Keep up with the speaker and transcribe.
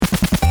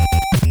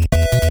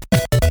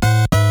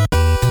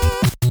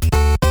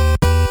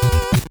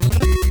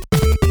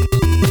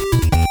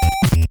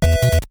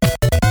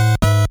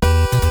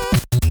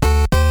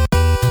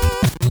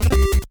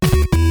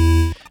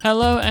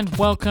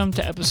welcome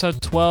to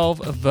episode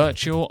 12 of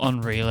Virtual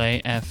on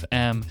Relay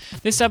FM.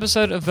 This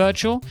episode of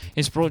Virtual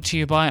is brought to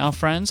you by our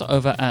friends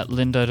over at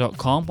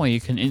Lindo.com, where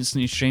you can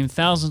instantly stream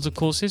thousands of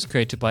courses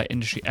created by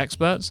industry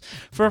experts.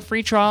 For a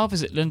free trial,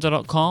 visit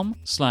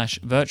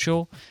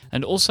lindo.com/virtual,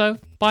 and also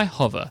by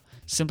Hover,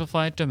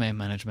 simplified domain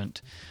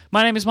management.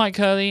 My name is Mike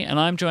Curley, and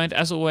I'm joined,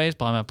 as always,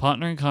 by my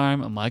partner in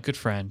crime and my good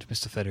friend,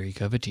 Mr.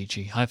 Federico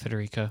Viticci. Hi,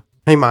 Federico.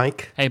 Hey,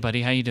 Mike. Hey,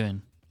 buddy. How you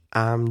doing?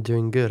 I'm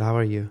doing good. How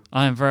are you?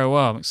 I am very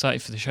well. I'm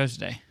excited for the show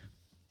today.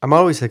 I'm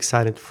always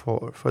excited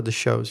for the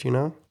shows, you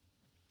know?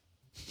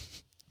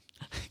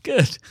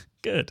 Good.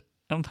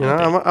 I'm happy. You know,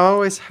 I'm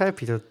always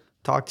happy to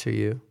talk to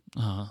you.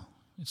 Oh,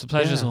 the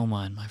pleasure's all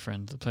mine, my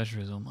friend. The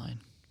pleasure is all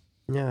mine.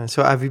 Yeah,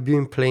 so have you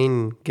been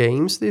playing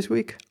games this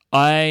week?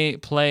 I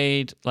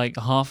played like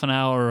half an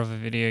hour of a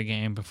video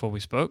game before we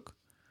spoke.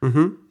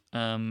 Mm-hmm.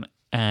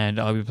 And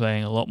I'll be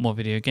playing a lot more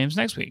video games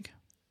next week.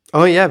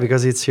 Oh, yeah,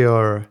 because it's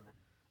your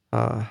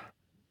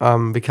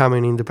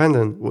becoming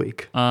independent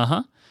week.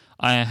 Uh-huh.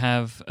 I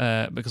have,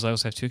 because I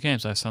also have two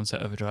games. I have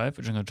Sunset Overdrive,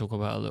 which I'm going to talk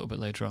about a little bit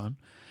later on,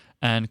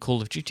 and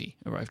Call of Duty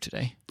arrived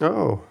today.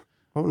 Oh,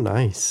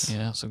 nice.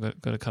 Yeah, so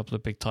got a couple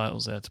of big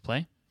titles there to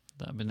play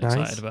that I've been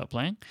excited about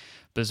playing.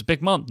 But it's a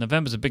big month.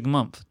 November's a big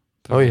month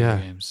for video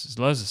games. There's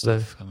loads of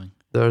stuff coming.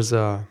 There's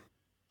a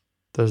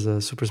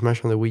Super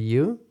Smash on the Wii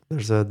U.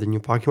 There's the new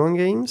Pokemon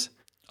games.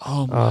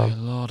 Oh my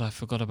lord, I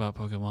forgot about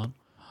Pokemon.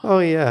 Oh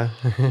yeah,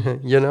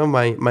 you know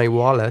my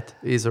wallet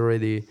is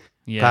already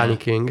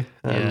panicking,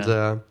 and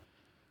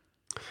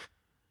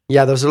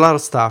there's a lot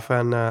of stuff,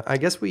 and I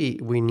guess we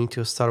need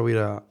to start with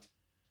a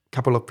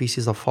couple of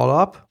pieces of follow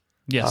up.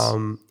 Yes,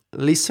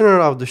 listener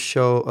of the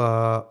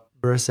show,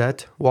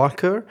 Brezette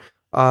Walker,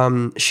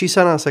 she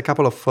sent us a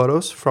couple of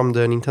photos from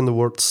the Nintendo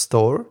World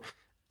Store,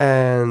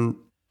 and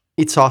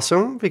it's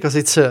awesome because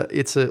it's a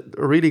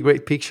really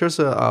great pictures.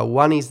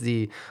 One is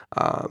the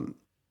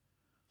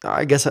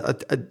I guess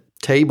a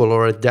table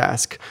or a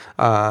desk.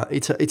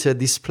 It's a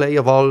display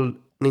of all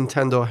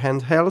Nintendo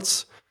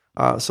handhelds.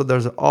 So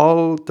there's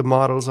all the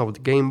models of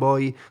the Game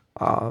Boy,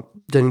 the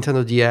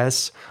Nintendo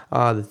DS,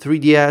 the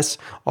 3DS,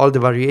 all the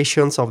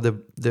variations of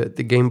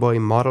the Game Boy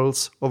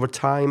models over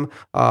time.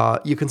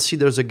 You can see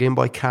there's a Game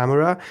Boy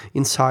camera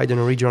inside an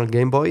original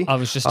Game Boy. I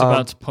was just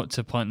about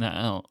to point that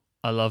out.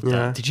 I love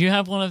that. Did you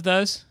have one of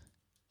those?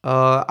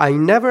 I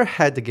never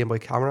had the Game Boy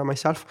camera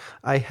myself.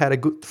 I had a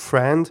good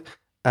friend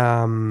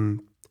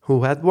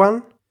who had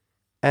one,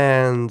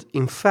 and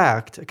in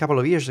fact, a couple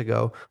of years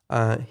ago,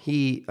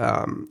 he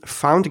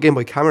found the Game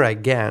Boy camera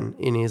again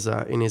in his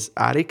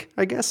attic,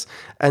 I guess,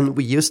 and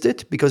we used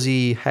it because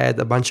he had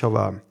a bunch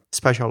of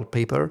special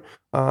paper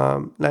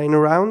lying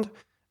around,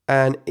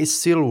 and it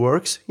still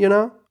works, you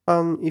know.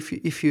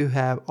 If you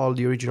have all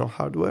the original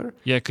hardware.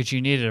 Yeah, because you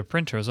needed a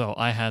printer as well.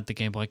 I had the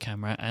Game Boy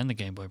camera and the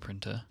Game Boy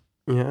printer.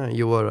 Yeah,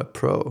 you were a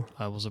pro.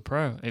 I was a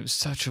pro. It was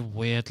such a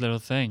weird little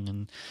thing,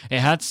 and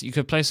you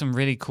could play some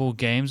really cool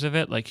games of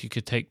it. Like you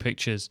could take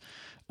pictures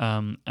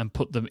and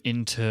put them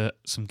into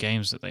some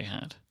games that they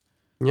had.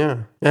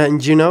 Yeah,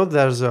 and you know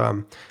there's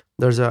a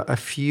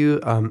few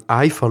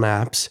iPhone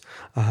apps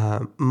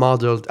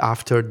modeled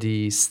after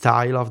the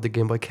style of the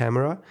Game Boy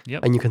camera.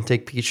 Yep. And you can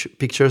take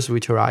pictures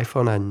with your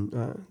iPhone, and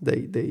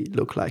they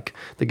look like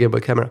the Game Boy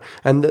camera.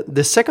 And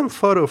the second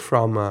photo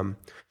from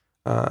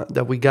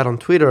that we got on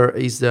Twitter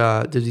is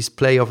the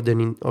display of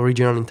the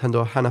original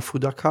Nintendo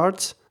Hanafuda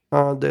cards,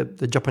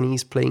 the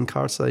Japanese playing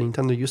cards that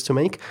Nintendo used to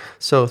make.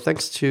 So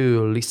thanks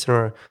to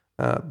listener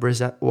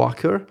Brezette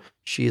Walker,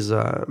 she's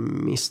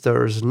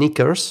Mr.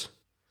 Sneakers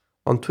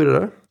on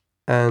Twitter,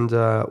 and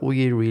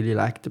we really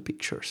like the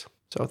pictures.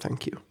 So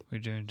thank you. We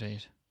do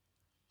indeed.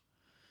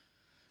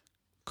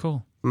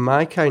 Cool.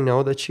 Mike, I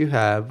know that you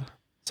have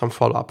some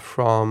follow-up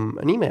from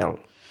an email.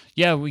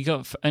 Yeah, we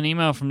got an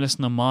email from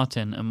listener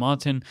Martin, and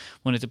Martin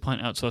wanted to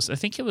point out to us, I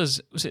think it was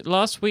it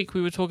last week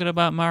we were talking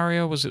about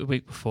Mario, or was it the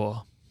week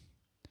before?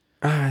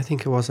 I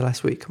think it was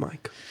last week,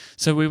 Mike.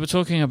 So we were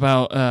talking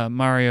about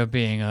Mario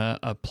being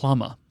a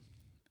plumber.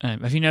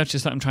 Have you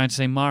noticed that I'm trying to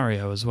say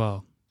Mario as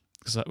well?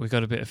 Because we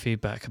got a bit of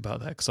feedback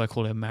about that, because I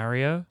call him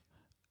Mario,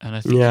 and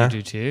I think you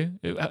do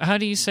too. How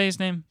do you say his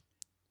name?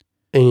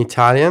 In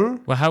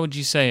Italian? Well, how would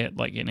you say it,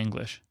 like in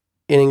English?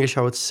 In English,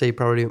 I would say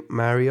probably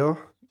Mario.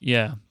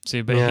 Yeah,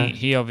 see, but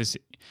he obviously...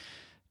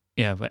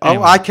 Yeah, but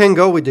anyway. I can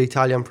go with the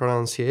Italian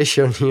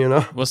pronunciation, you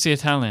know. What's the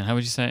Italian? How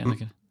would you say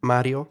it?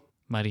 Mario.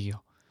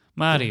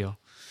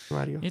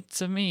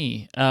 It's a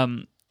me.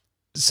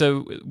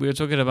 So we were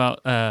talking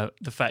about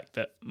the fact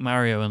that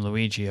Mario and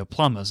Luigi are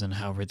plumbers and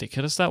how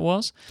ridiculous that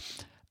was.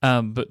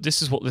 But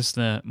this is what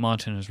listener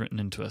Martin has written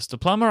into us. The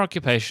plumber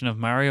occupation of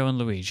Mario and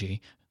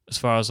Luigi, as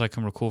far as I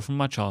can recall from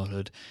my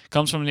childhood,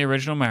 comes from the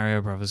original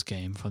Mario Brothers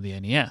game for the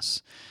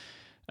NES.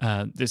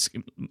 This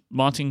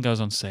Martin goes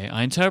on to say,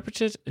 I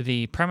interpreted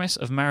the premise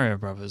of Mario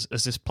Brothers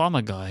as this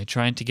plumber guy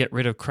trying to get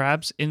rid of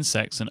crabs,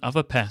 insects, and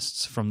other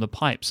pests from the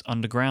pipes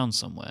underground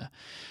somewhere.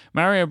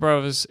 Mario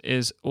Brothers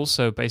is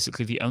also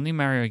basically the only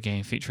Mario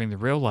game featuring the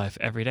real-life,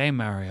 everyday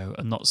Mario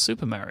and not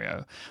Super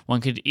Mario. One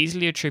could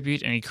easily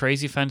attribute any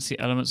crazy fantasy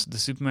elements of the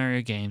Super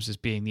Mario games as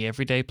being the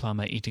everyday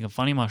plumber eating a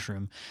funny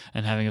mushroom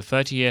and having a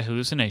 30-year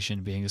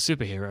hallucination being a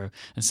superhero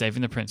and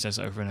saving the princess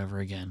over and over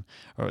again.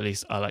 Or at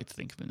least I like to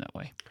think of him that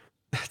way.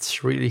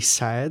 That's really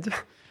sad.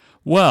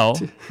 Well,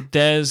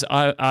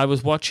 I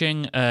was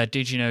watching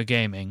Did You Know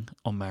Gaming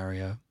on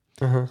Mario,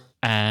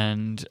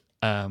 and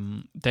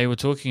they were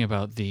talking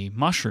about the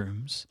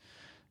mushrooms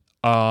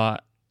are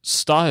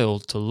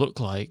styled to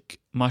look like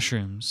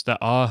mushrooms that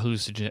are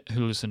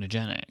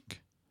hallucinogenic.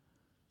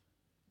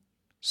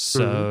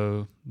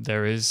 So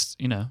there is,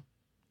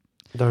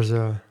 there's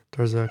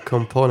a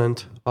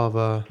component of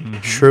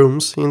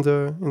shrooms in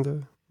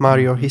the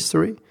Mario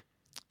history.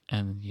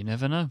 And you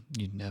never know.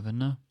 You never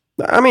know.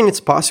 I mean, it's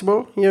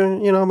possible.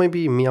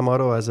 Maybe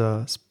Miyamoto has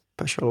a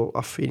special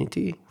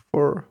affinity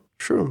for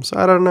shrooms.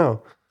 I don't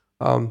know.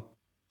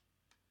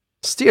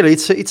 Still,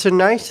 it's a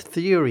nice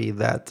theory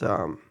that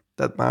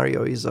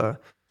Mario is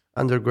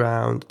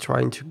underground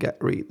trying to get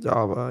rid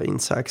of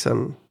insects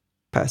and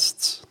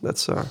pests.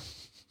 It's a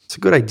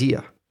good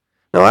idea.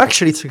 No,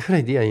 actually, it's a good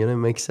idea. It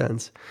makes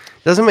sense.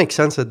 It doesn't make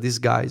sense that this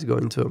guy is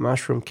going to a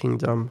mushroom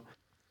kingdom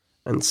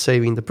and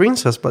saving the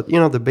princess, but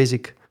the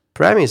basic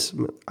premise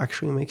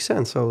actually makes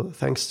sense. So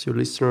thanks to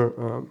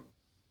listener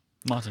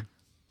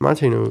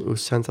Martin who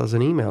sent us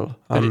an email.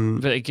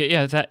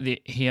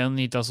 He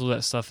only does all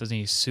that stuff as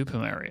he's Super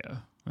Mario,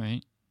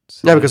 right?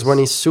 So yeah, because when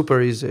he's super,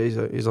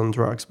 he's on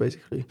drugs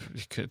basically.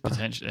 You could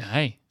potentially.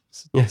 Hey,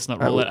 let's not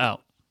rule it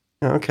out.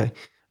 Okay,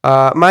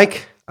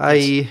 Mike,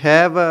 I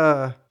have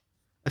a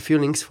few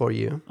links for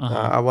you.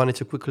 I wanted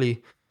to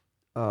quickly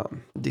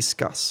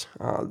discuss.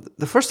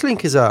 The first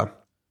link is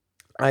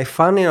I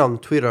found it on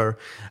Twitter,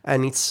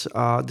 and it's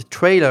the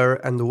trailer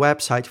and the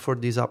website for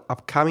this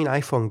upcoming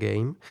iPhone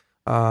game.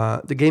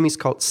 The game is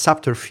called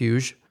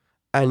Subterfuge,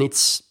 and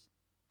it's.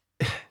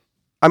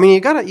 I mean, you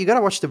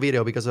gotta watch the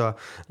video because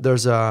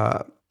there's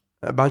a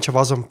bunch of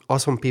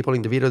awesome people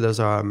in the video. There's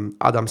Adam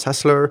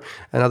Sessler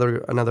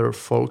and other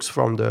folks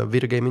from the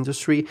video game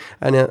industry,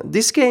 and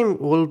this game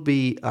will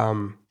be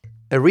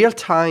a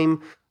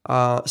real-time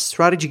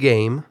strategy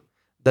game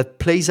that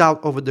plays out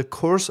over the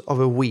course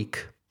of a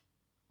week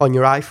on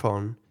your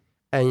iPhone,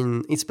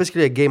 and it's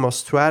basically a game of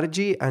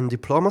strategy and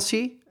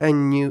diplomacy,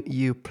 and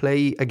you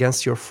play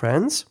against your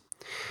friends.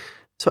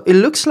 So it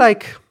looks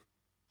like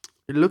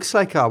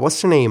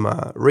what's the name?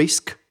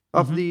 Risk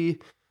of the.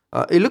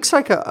 It looks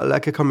like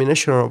a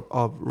combination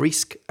of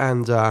Risk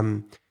and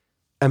a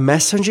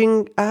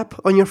messaging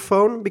app on your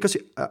phone, because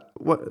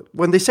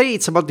when they say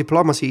it's about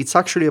diplomacy, it's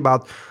actually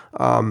about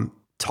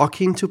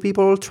talking to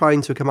people,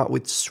 trying to come up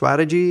with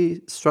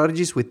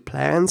strategies with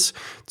plans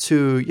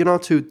to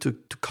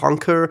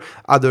conquer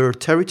other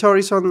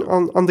territories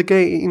in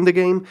the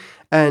game,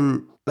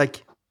 and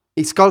like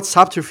it's called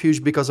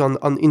Subterfuge because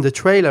in the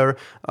trailer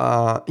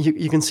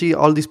you can see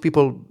all these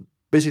people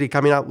basically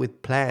coming out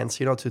with plans,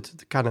 to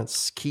kind of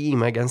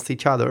scheme against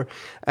each other,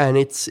 and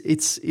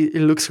it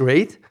looks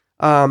great.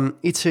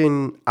 It's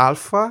in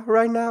alpha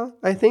right now,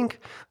 I think.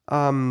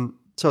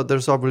 So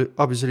there's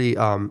obviously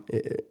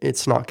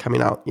it's not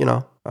coming out,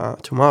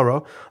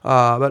 tomorrow.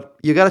 But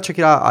you gotta check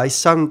it out. I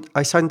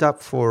signed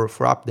up for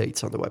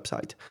updates on the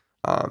website.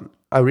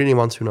 I really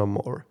want to know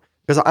more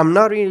because I'm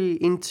not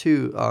really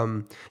into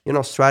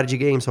strategy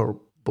games or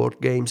board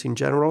games in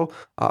general.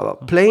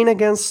 Playing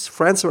against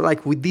friends, or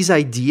like with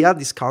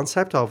this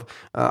concept of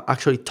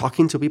actually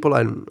talking to people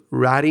and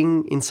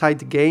writing inside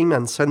the game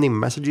and sending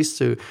messages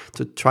to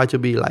try to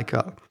be like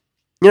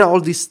all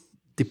these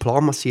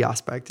diplomacy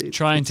aspect.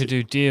 Trying to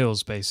do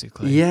deals,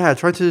 basically. Yeah,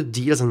 trying to do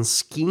deals and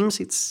schemes.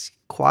 It's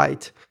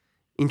quite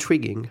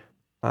intriguing.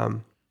 I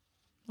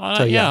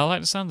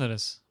like the sound of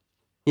this.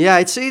 Yeah,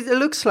 it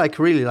looks like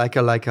really like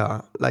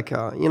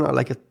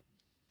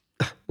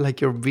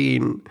you're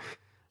being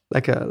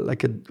like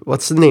a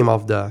what's the name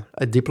of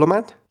a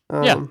diplomat?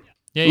 Yeah.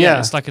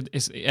 It's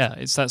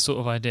that sort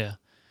of idea.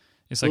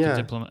 It's like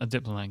a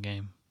diplomat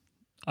game.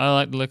 I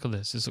like the look of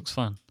this. This looks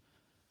fun.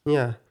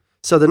 Yeah.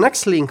 So the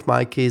next link,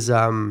 Mike, is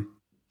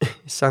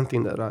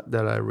something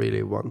that I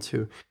really want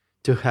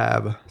to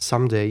have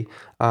someday.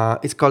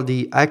 It's called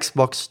the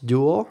Xbox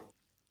Duo,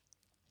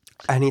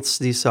 and it's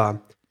this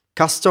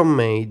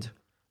custom-made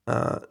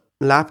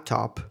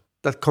laptop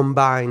that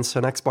combines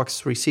an Xbox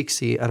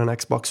 360 and an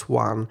Xbox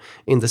One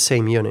in the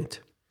same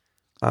unit.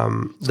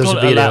 There's a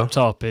video. A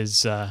laptop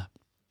is.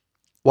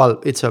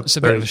 Well, it's a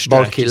very bit of a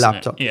bulky stretch,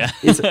 laptop. Yeah,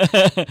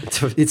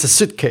 it's a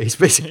suitcase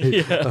basically.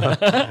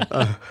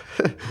 Yeah.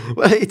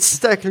 Well, it's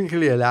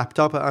technically a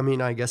laptop. I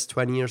mean, I guess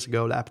 20 years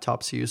ago,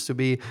 laptops used to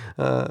be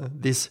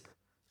this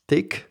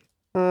thick.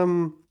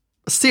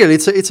 Still,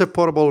 it's a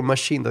portable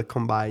machine that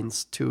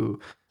combines two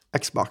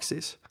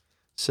Xboxes.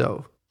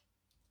 So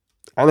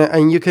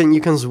and you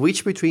can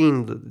switch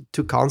between the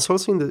two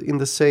consoles in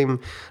the same,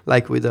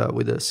 like with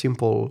a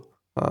simple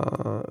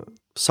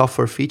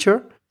software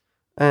feature,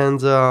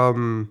 and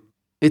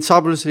it's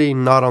obviously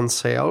not on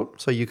sale,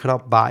 so you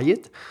cannot buy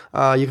it.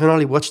 You can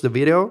only watch the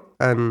video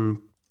and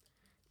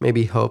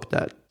maybe hope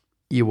that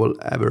you will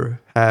ever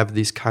have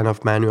these kind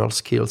of manual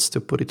skills to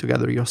put it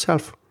together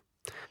yourself.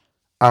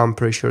 I'm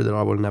pretty sure that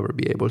I will never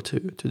be able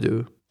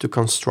to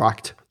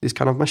construct this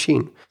kind of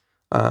machine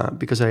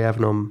because I have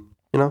no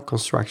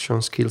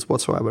construction skills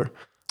whatsoever.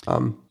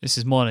 This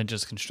is more than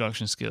just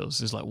construction skills.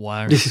 This is like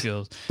wiring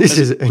skills. This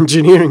is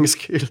engineering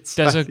skills.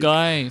 There's a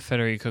guy,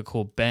 Federico,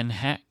 called Ben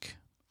Heck,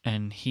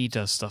 and he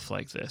does stuff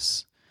like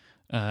this.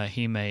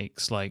 He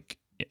makes like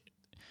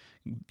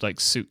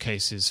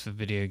suitcases for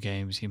video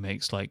games. He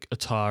makes like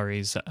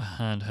Ataris that are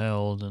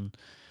handheld, and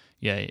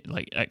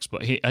like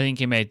Xbox. I think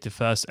he made the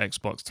first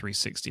Xbox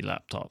 360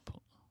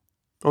 laptop.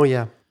 Oh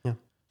yeah.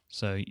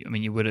 So I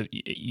mean,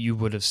 you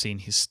would have seen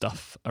his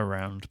stuff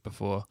around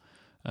before.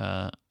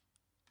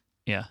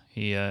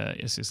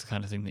 It's the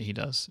kind of thing that he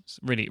does. It's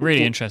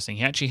really interesting.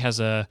 He actually has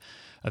a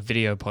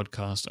video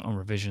podcast on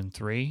Revision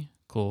 3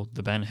 called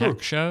The Ben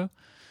Heck Show,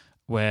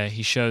 where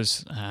he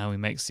shows how he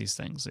makes these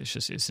things.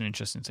 It's an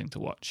interesting thing to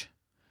watch.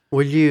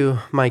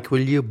 Mike,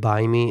 will you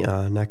buy me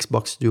an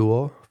Xbox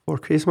Duo for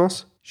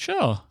Christmas?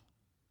 Sure.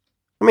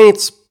 I mean,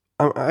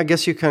 I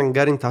guess you can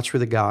get in touch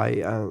with the guy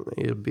and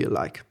it'll be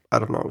like, I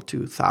don't know,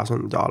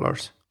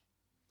 $2,000.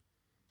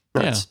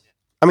 Yeah.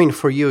 I mean,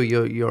 for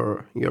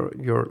you're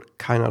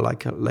kind of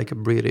like a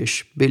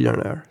British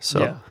billionaire,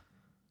 so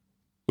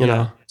you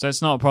know. So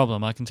it's not a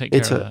problem. I can take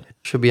care of that. It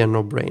should be a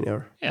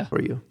no-brainer for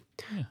you.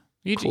 Yeah,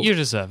 you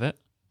deserve it.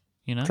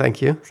 You know.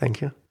 Thank you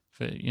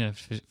for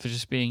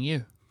just being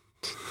you.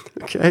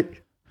 Okay.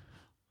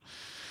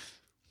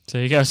 So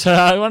there you go. So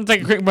I want to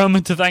take a quick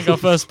moment to thank our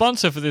first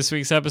sponsor for this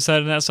week's episode,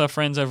 and that's our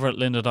friends over at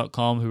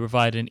lynda.com, who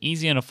provide an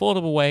easy and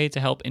affordable way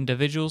to help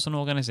individuals and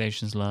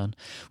organizations learn.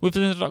 With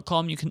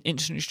lynda.com, you can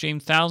instantly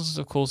stream thousands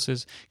of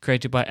courses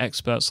created by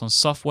experts on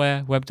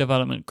software, web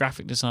development,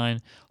 graphic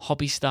design,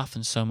 hobby stuff,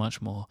 and so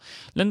much more.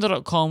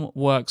 Lynda.com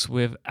works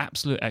with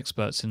absolute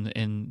experts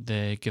in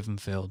their given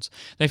fields.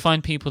 They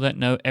find people that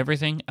know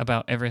everything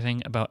about the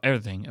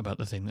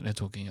thing that they're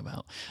talking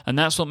about. And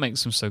that's what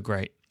makes them so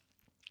great.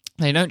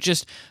 They don't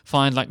just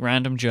find like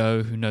random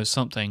Joe who knows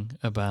something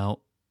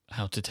about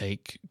how to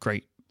take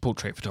great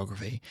portrait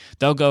photography.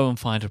 They'll go and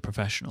find a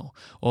professional.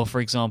 Or, for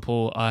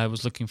example, I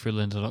was looking through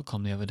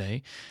lynda.com the other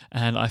day,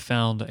 and I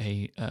found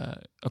a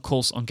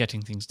course on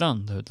getting things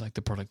done,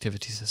 the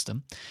productivity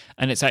system,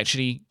 and it's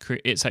actually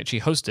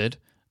hosted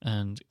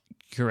and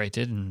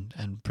curated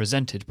and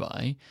presented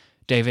by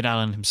David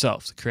Allen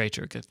himself, the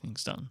creator of Getting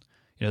Things Done.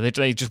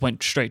 They just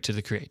went straight to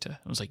the creator.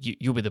 I was like,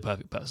 you'll be the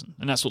perfect person.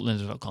 And that's what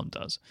lynda.com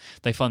does.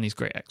 They find these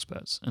great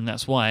experts. And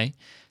that's why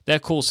their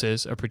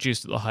courses are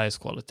produced at the highest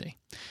quality.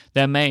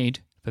 They're made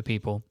for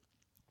people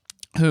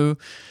who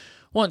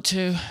want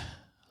to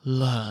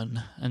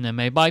learn. And they're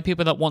made by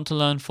people that want to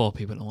learn for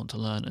people that want to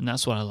learn. And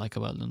that's what I like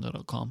about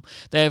lynda.com.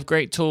 They have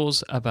great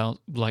tools with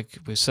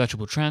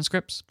searchable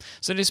transcripts.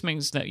 So this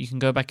means that you can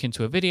go back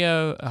into a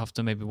video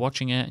after maybe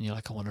watching it and you're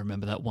like, I want to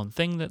remember that one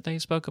thing that they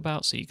spoke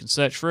about. So you can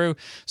search through,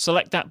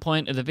 select that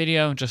point of the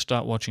video and just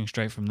start watching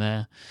straight from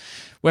there.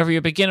 Whether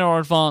you're beginner or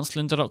advanced,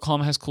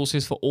 lynda.com has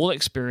courses for all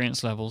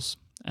experience levels.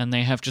 And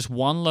they have just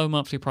one low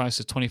monthly price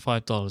of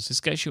 $25.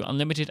 This gets you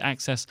unlimited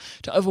access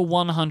to over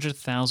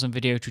 100,000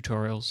 video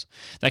tutorials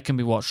that can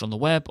be watched on the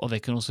web, or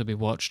they can also be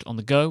watched on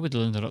the go with the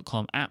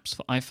lynda.com apps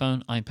for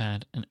iPhone,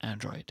 iPad, and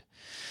Android.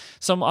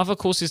 Some other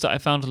courses that I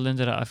found on Lynda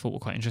that I thought were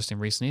quite interesting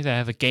recently, they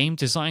have a game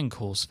design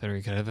course, very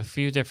good. They have a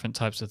few different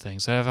types of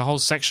things. They have a whole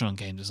section on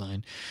game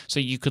design. So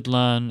you could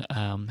learn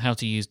how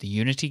to use the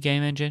Unity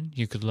game engine.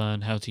 You could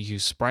learn how to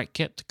use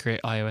SpriteKit to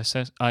create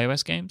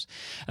iOS games.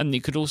 And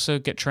you could also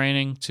get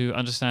training to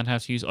understand how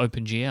to use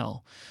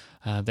OpenGL.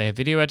 They have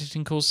video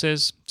editing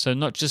courses, so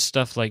not just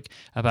stuff like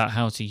about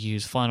how to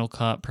use Final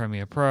Cut,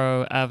 Premiere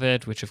Pro,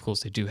 Avid, which of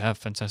course they do have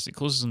fantastic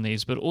courses on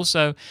these, but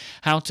also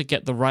how to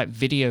get the right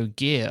video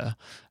gear,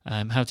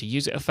 how to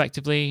use it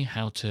effectively,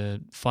 how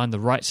to find the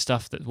right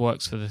stuff that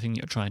works for the thing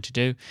you're trying to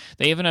do.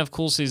 They even have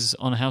courses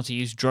on how to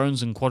use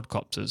drones and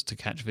quadcopters to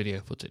catch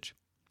video footage,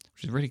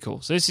 which is really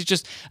cool. So this is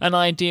just an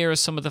idea of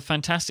some of the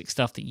fantastic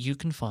stuff that you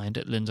can find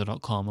at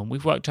lynda.com, and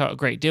we've worked out a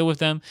great deal with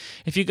them.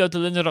 If you go to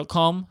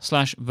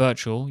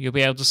lynda.com/virtual, you'll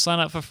be able to sign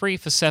up for free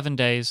for 7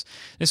 days.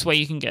 This way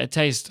you can get a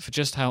taste for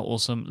just how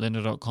awesome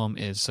lynda.com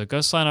is. So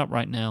go sign up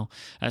right now.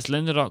 That's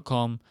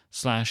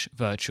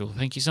lynda.com/virtual.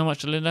 Thank you so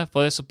much to Lynda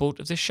for their support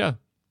of this show.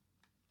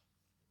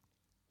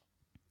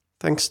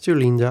 Thanks to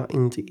Lynda,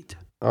 indeed.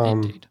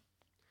 Indeed.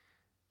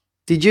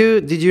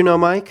 Did you know,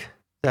 Mike,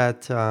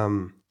 that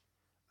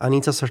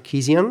Anita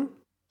Sarkeesian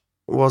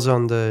was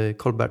on the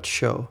Colbert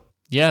Show?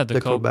 Yeah, the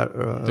Colbert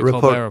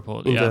Report.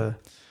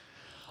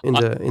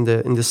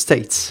 In the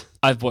States.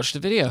 I've watched the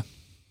video.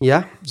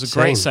 Yeah, it was a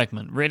great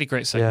segment, really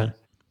great segment.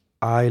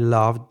 Yeah. I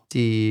loved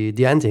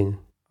the ending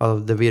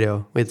of the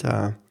video with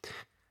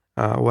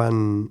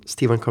when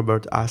Stephen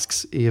Colbert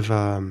asks if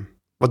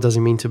what does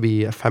it mean to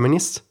be a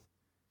feminist?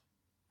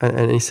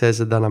 And he says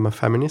that I'm a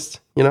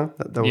feminist. You know,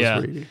 that was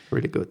really,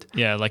 really good.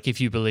 Yeah, like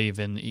if you believe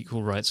in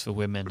equal rights for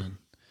women,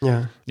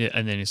 and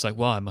and then it's like,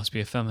 well, I must be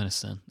a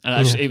feminist then. And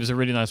actually, it was a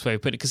really nice way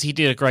of putting it, because he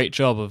did a great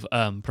job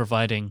of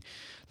providing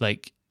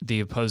like the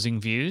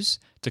opposing views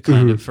to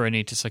kind of for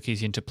Anita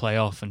Sarkeesian to play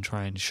off and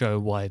try and show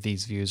why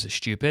these views are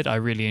stupid. I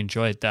really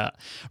enjoyed that,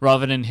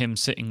 rather than him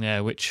sitting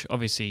there, which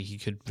obviously he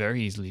could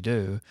very easily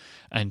do,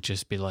 and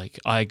just be like,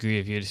 I agree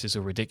with you, this is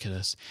all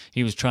ridiculous.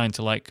 He was trying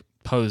to like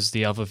pose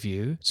the other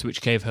view, so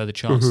which gave her the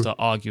chance to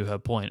argue her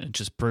point and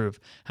just prove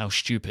how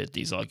stupid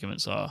these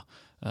arguments are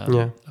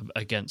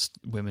against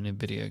women in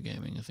video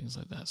gaming and things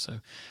like that. So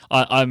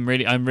I'm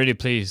really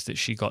pleased that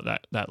she got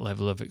that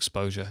level of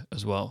exposure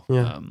as well.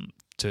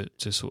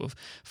 To sort of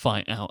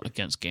fight out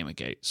against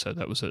Gamergate. So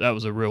that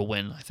was a real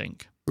win, I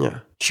think. Yeah,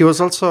 she was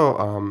also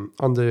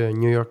on the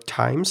New York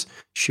Times.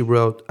 She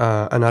wrote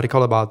an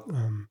article about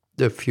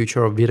the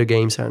future of video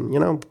games and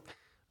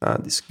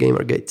this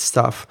Gamergate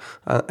stuff.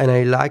 And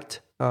I liked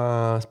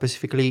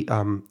specifically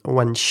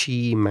when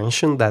she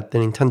mentioned that the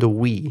Nintendo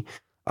Wii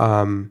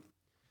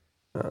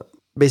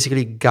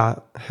basically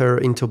got her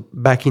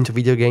back into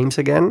video games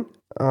again,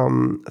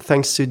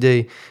 thanks to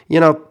the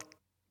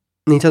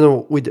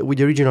Nintendo with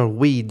the original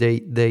Wii.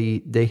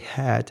 They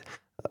had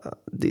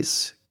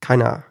this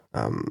kind of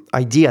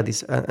idea,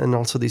 and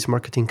also this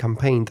marketing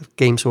campaign that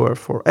games were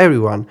for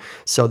everyone.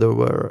 So there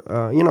were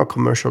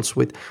commercials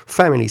with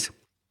families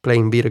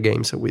playing video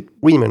games, with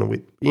women,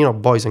 with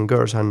boys and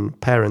girls, and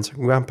parents and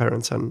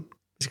grandparents, and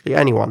basically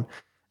anyone.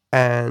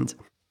 And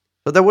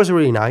so that was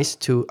really nice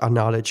to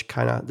acknowledge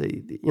kind of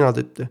the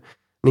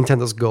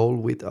Nintendo's goal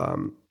with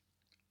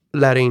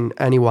letting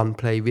anyone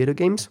play video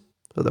games.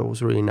 So that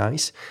was really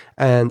nice.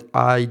 And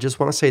I just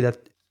want to say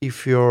that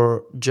if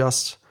you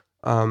just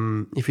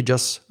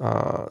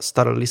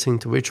started listening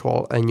to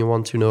Virtual and you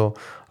want to know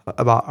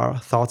about our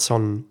thoughts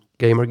on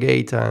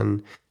Gamergate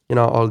and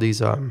all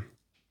these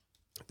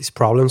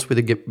problems with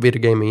the video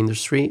game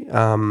industry,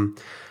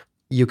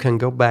 you can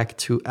go back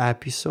to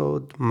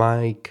episode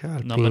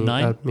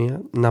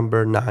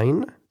number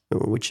 9,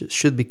 which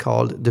should be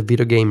called The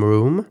Video Game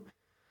Room,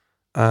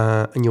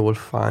 and you will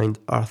find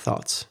our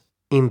thoughts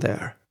in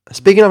there.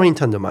 Speaking of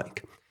Nintendo,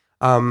 Mike,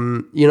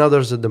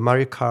 there's the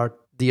Mario Kart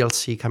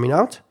DLC coming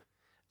out,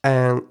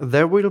 and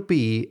there will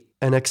be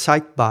an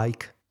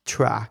Excitebike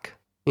track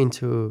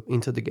into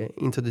the game,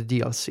 into the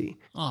DLC.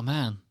 Oh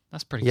man,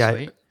 that's pretty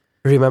sweet.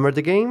 Remember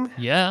the game?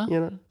 Yeah.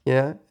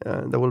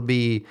 There will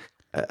be,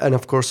 and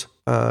of course,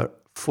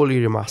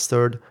 fully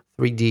remastered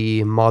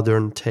 3D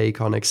modern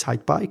take on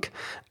Excitebike.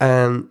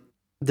 And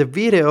the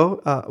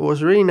video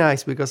was really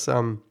nice because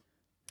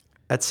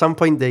at some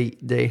point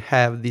they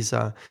have this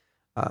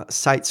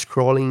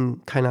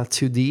side-scrolling kind of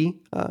 2D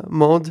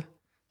mode.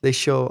 They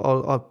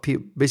show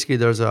basically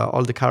there's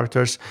all the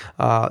characters.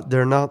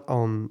 They're not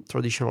on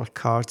traditional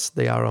carts;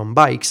 they are on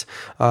bikes.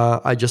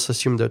 I just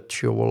assume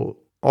that you will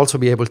also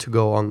be able to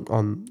go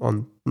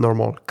on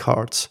normal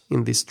carts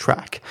in this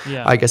track.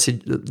 Yeah. I guess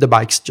the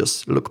bikes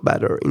just look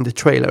better in the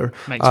trailer.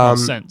 Makes more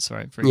sense,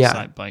 right? For a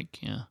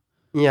Excitebike, yeah.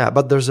 Yeah,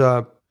 but there's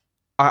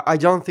I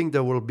don't think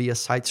there will be a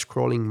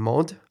side-scrolling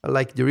mode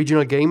like the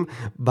original game,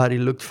 but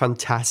it looked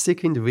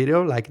fantastic in the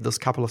video. Like those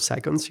couple of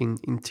seconds in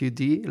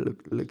 2D,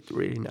 it looked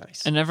really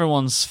nice. And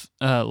everyone's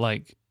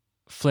like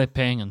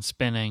flipping and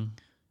spinning,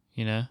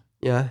 Yeah.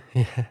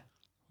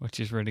 Which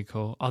is really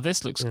cool. Oh,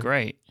 this looks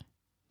great.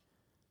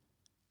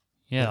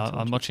 Yeah,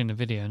 I'm watching the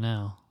video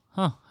now.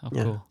 Huh, how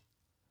cool.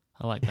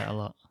 I like that a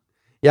lot.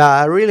 Yeah,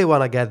 I really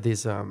want to get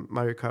this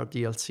Mario Kart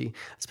DLC,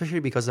 especially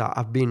because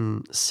I've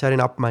been setting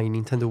up my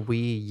Nintendo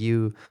Wii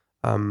U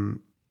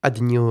at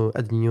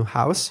the new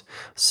house.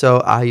 So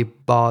I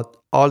bought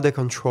all the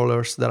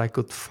controllers that I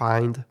could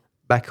find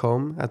back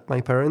home at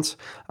my parents,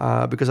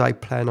 because I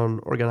plan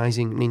on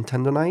organizing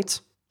Nintendo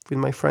nights with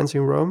my friends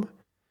in Rome.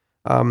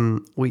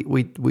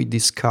 We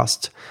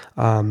discussed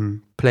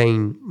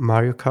playing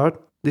Mario Kart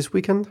this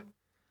weekend.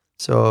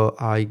 So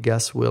I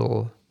guess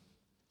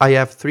I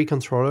have 3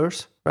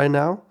 controllers right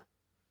now,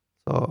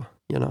 so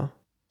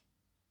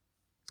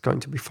it's going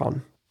to be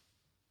fun.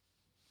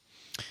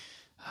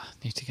 I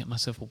need to get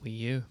myself a Wii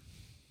U.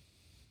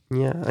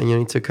 Yeah, and you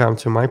need to come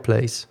to my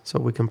place so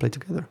we can play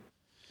together.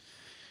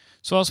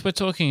 So whilst we're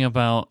talking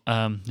about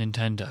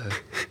Nintendo,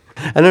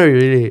 I know you're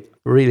really,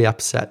 really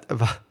upset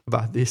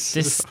about this.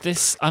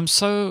 This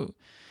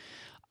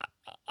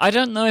I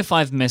don't know if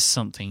I've missed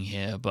something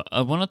here, but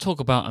I want to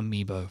talk about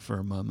Amiibo for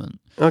a moment.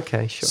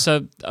 Okay, sure.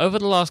 So over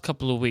the last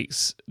couple of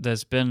weeks,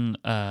 there's been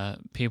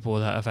people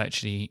that have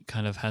actually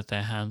kind of had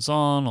their hands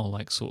on, or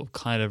like sort of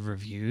kind of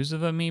reviews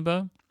of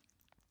Amiibo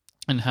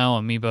and how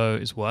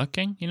Amiibo is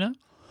working,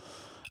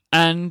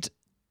 And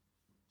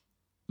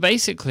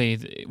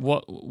basically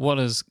what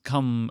has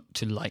come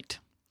to light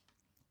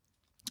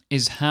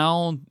is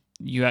how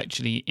you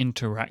actually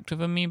interact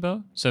with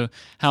Amiibo. So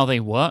how they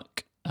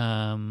work,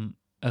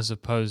 as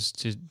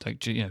opposed to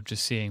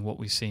just seeing what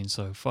we've seen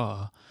so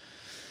far.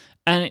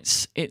 And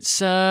it's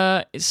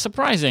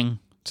surprising,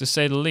 to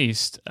say the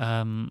least,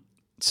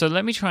 So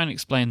let me try and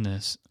explain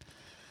this.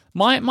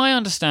 My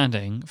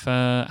understanding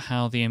for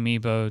how the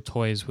Amiibo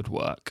toys would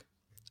work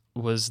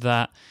was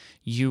that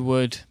you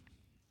would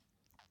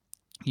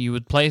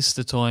place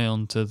the toy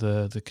onto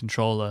the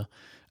controller,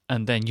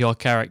 and then your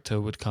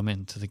character would come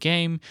into the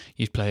game.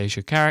 You'd play as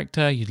your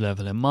character, you'd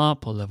level him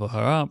up or level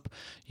her up,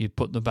 you'd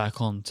put them back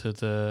onto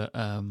the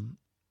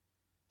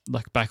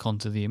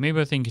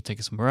Amiibo thing, you'd take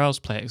it somewhere else,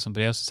 play it at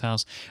somebody else's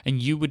house,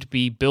 and you would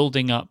be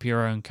building up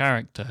your own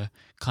character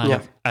kind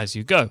of as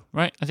you go,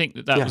 right? I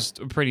think that was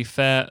a pretty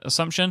fair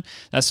assumption.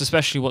 That's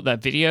especially what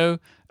that video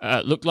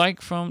looked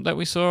like from that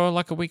we saw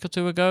like a week or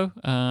two ago.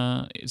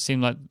 It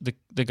seemed like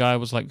the guy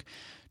was like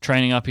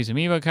training up his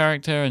Amiibo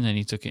character, and then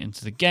he took it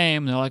into the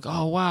game, and they're like,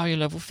 oh wow, you're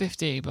level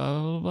 50,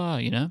 blah, blah, blah,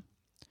 you know?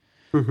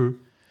 Mm-hmm.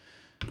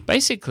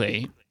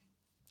 Basically,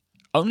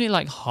 only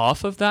like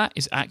half of that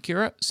is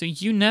accurate, so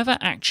you never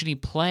actually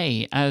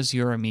play as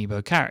your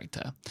Amiibo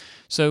character.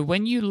 So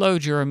when you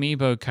load your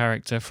Amiibo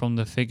character from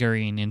the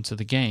figurine into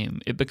the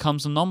game, it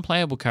becomes a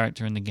non-playable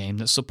character in the game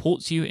that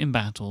supports you in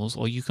battles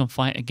or you can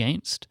fight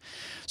against.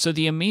 So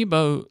the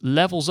Amiibo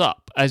levels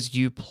up as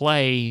you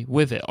play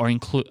with it, or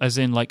include, as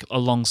in like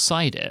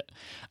alongside it,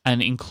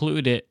 and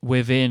include it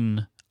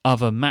within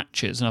other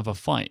matches and other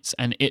fights,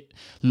 and it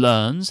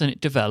learns and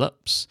it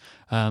develops,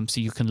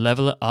 so you can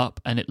level it up,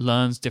 and it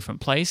learns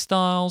different play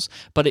styles,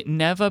 but it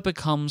never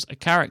becomes a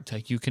character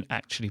you can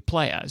actually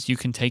play as. You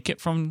can take it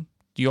from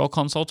your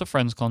console to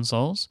friends'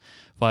 consoles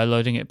by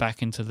loading it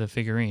back into the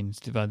figurines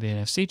via the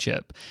NFC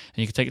chip, and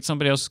you can take it to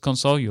somebody else's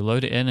console, you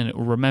load it in, and it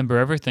will remember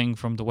everything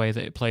from the way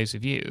that it plays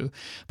with you,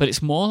 but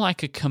it's more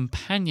like a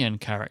companion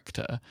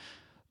character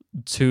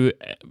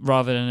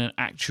rather than an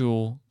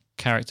actual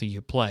character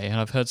you play. And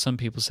I've heard some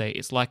people say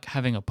it's like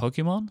having a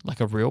Pokemon,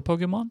 like a real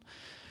Pokemon,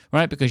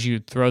 right? Because you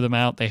throw them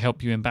out, they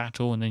help you in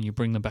battle, and then you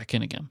bring them back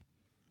in again.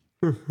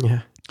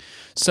 Yeah.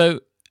 So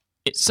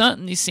it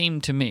certainly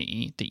seemed to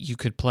me that you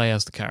could play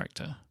as the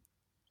character.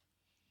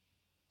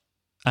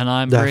 And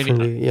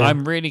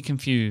I'm really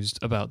confused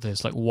about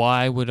this. Like,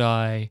 why would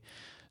I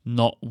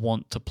not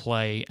want to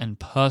play and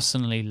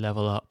personally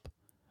level up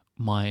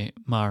my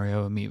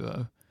Mario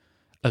Amiibo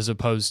as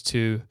opposed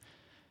to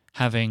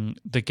having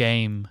the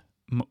game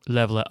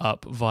level it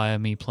up via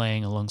me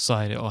playing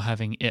alongside it, or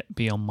having it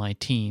be on my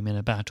team in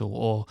a battle,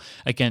 or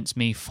against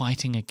me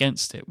fighting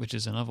against it, which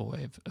is another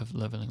way of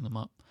leveling them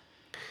up.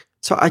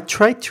 So I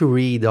tried to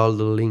read all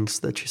the links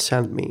that you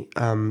sent me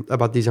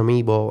about this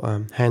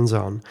Amiibo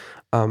hands-on,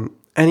 and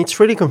it's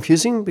really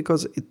confusing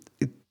because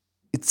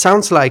it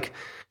sounds like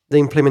the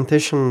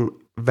implementation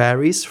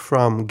varies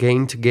from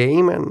game to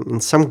game, and in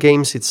some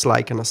games it's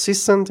like an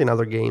assistant, in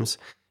other games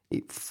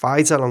it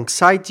fights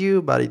alongside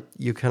you, but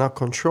you cannot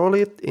control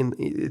it.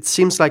 It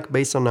seems like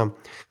based on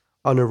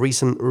a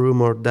recent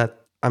rumor that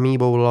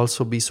Amiibo will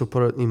also be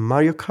supported in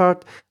Mario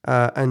Kart,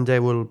 and they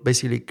will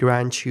basically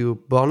grant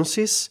you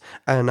bonuses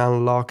and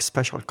unlock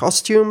special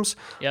costumes.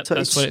 Yeah, so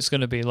that's what it's going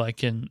to be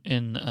like in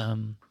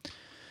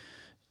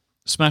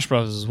Smash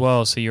Bros. As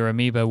well. So your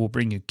Amiibo will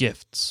bring you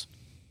gifts.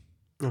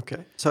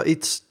 Okay, so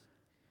it's...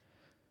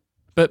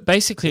 But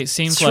basically it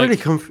seems it's like really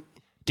Amiibo...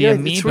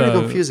 it's really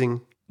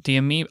confusing. The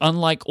Amiibo,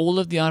 unlike all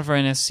of the other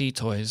NSC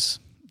toys,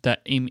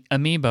 that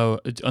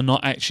Amiibo are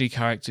not actually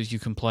characters you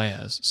can play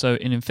as. So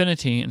in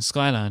Infinity and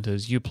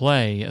Skylanders, you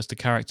play as the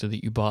character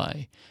that you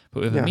buy.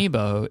 But with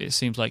Amiibo, it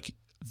seems like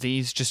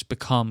these just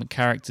become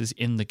characters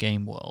in the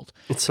game world.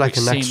 It's like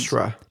an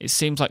extra. It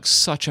seems like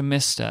such a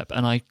misstep,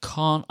 and I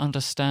can't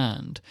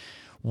understand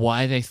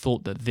why they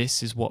thought that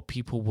this is what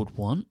people would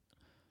want.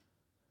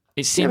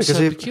 It seems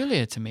so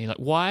peculiar to me. Like,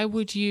 why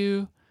would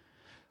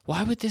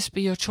this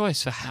be your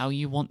choice for how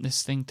you want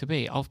this thing to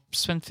be? I'll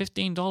spend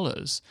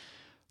 $15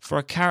 for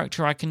a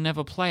character I can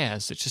never play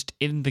as. It's just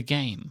in the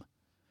game.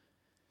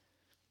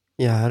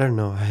 Yeah, I don't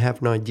know. I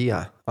have no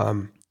idea.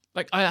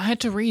 Like, I had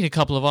to read a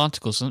couple of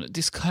articles, and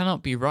this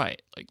cannot be right.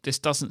 Like, this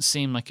doesn't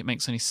seem like it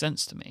makes any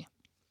sense to me.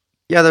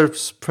 Yeah,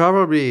 there's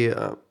probably...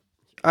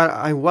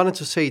 I wanted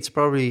to say it's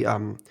probably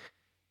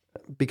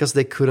because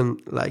they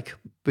couldn't, like,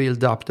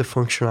 build up the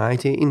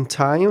functionality in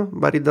time,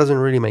 but it doesn't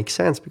really make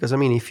sense. Because, I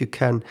mean, if you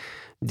can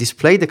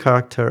display the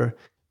character,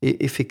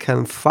 if it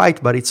can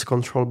fight, but it's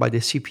controlled by the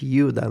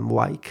CPU, then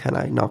why can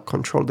I not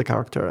control the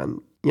character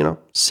and,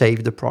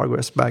 save the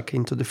progress back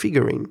into the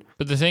figurine?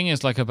 But the thing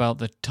is, like, about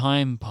the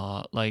time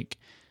part, like,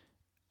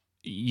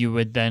 you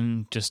would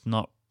then just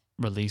not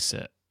release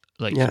it.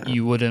 Like,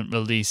 you wouldn't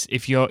release...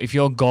 If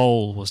your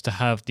goal was to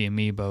have the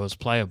Amiibo as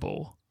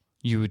playable,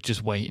 you would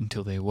just wait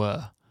until they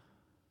were.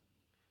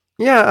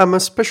 Yeah, I'm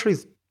especially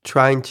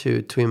trying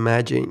to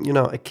imagine,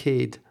 a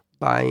kid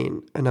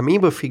buying an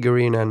Amiibo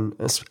figurine and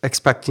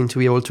expecting to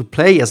be able to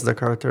play as the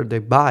character they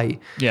buy.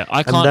 Yeah,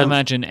 I can't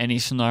imagine any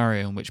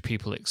scenario in which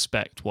people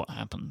expect what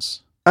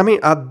happens. I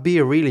mean, I'd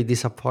be really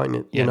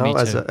disappointed, me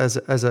too.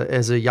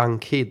 as a young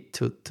kid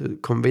to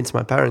convince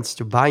my parents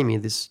to buy me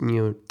this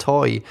new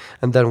toy,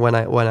 and then when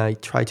I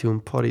try to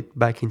import it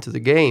back into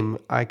the game,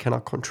 I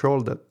cannot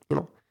control that,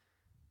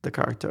 the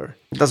character.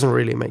 It doesn't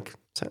really make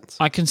sense.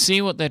 I can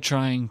see what they're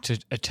trying to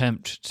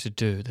attempt to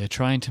do. They're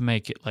trying to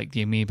make it like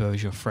the amiibo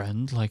is your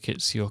friend, like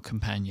it's your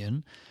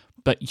companion.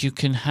 But you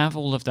can have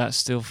all of that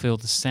still feel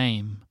the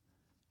same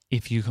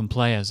if you can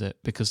play as it,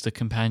 because the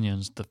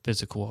companion's the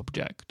physical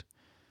object.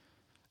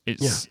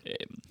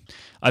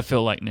 I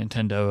feel like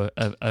Nintendo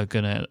are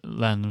going to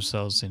land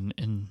themselves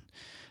in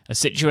a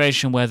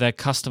situation where their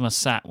customer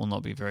sat will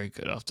not be very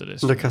good after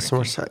this. The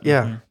customer sat,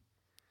 yeah. Mm-hmm.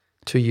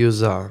 To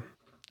use a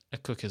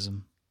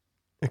cookism.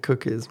 A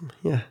cookism,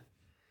 yeah.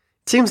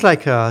 It seems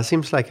like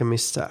a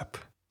misstep,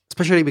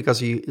 especially because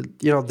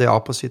the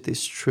opposite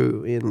is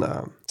true in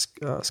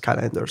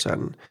Skylanders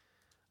and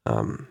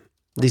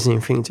Disney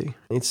Infinity.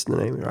 It's the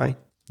name, right?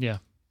 Yeah.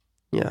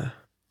 Yeah.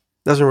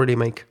 Doesn't really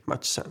make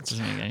much sense.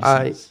 Doesn't make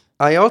any sense.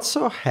 I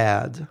also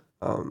had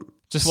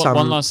just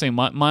one last thing.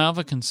 My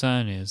other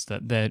concern is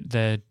that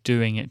they're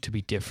doing it to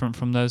be different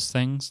from those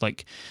things,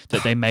 like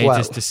that they made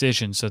this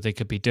decision so they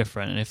could be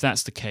different. And if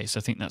that's the case,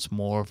 I think that's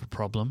more of a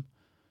problem.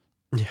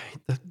 Yeah,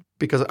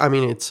 because I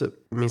mean it's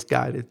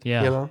misguided.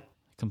 Yeah,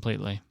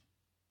 completely.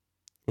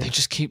 Yeah. They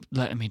just keep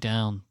letting me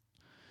down.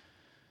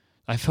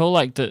 I feel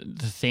like the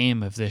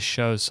theme of this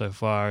show so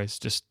far is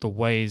just the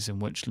ways in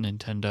which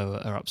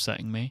Nintendo are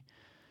upsetting me.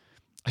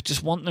 I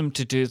just want them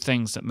to do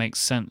things that make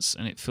sense,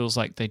 and it feels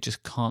like they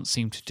just can't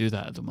seem to do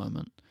that at the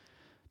moment.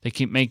 They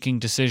keep making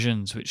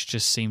decisions which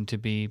just seem to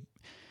be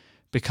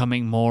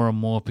becoming more and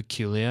more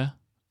peculiar,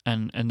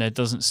 and there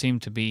doesn't seem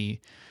to be...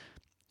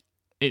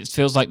 It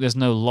feels like there's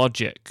no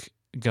logic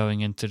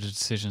going into the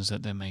decisions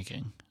that they're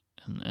making,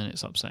 and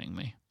it's upsetting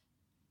me.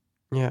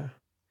 Yeah.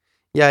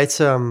 Yeah, it's...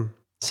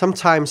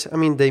 Sometimes, I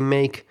mean, they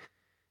make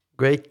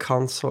great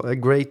console,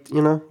 great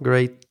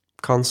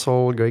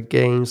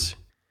games.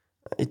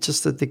 It's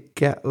just that they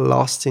get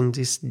lost in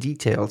these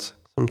details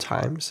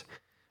sometimes.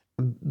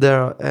 They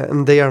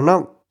are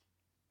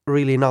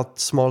not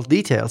small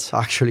details.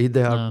 Actually,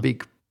 they are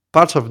big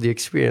parts of the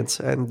experience,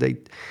 and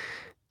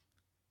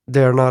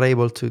they are not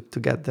able to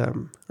get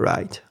them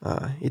right.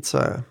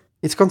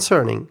 It's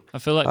concerning. I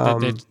feel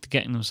like they're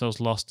getting themselves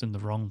lost in the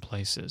wrong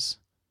places.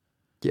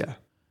 Yeah.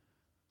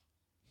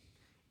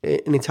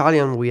 In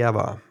Italian, we have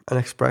an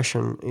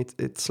expression.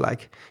 It's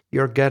like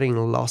you're getting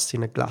lost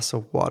in a glass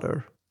of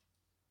water.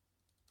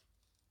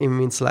 It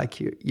means like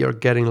you're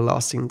getting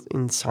lost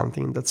in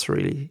something that's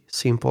really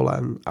simple,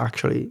 and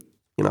actually,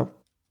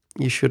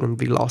 you shouldn't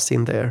be lost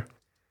in there.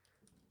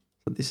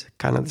 So this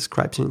kind of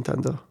describes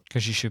Nintendo.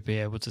 Because you should be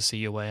able to see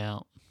your way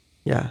out.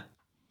 Yeah.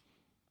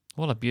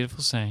 What a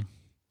beautiful saying.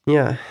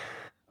 Yeah.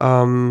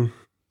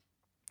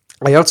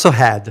 I also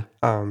had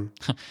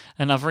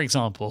another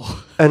example.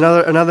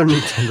 Another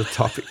Nintendo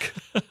topic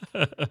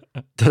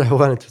that I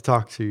wanted to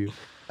talk to you.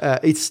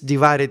 It's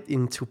divided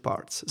in two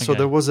parts. Okay. So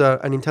there was a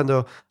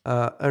Nintendo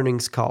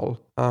earnings call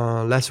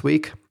last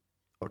week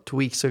or 2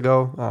 weeks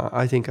ago.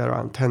 I think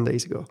around 10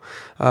 days ago.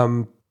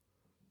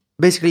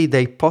 Basically,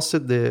 they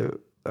posted the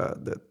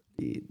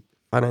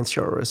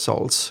financial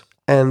results,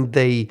 and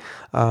they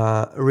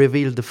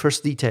revealed the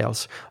first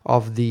details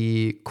of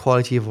the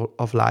quality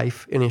of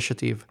life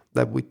initiative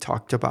that we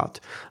talked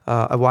about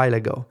a while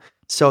ago.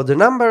 So the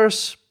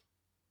numbers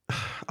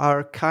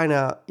are kind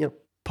of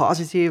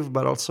positive,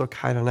 but also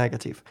kind of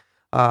negative,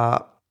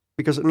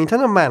 because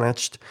Nintendo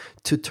managed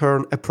to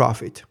turn a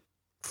profit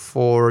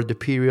for the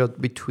period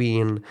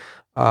between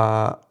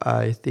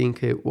I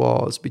think it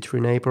was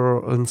between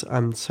April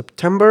and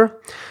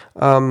September.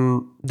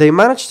 They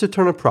managed to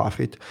turn a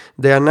profit.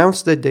 They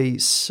announced that they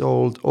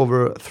sold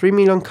over 3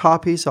 million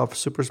copies of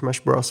Super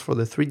Smash Bros. For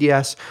the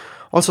 3DS.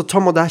 Also,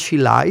 Tomodachi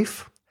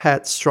Life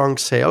had strong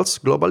sales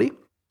globally,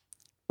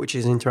 which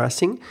is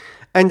interesting.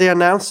 And they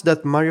announced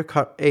that Mario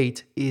Kart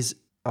 8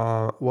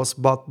 was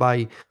bought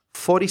by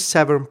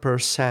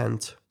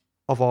 47%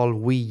 of all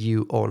Wii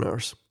U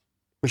owners,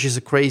 which is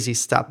a crazy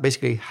stat.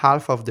 Basically,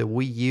 half of the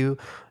Wii U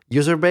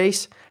user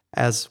base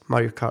has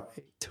Mario Kart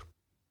 8,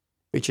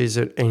 which is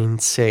an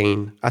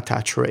insane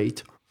attach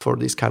rate for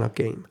this kind of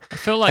game. I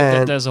feel like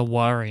that there's a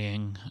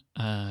worrying...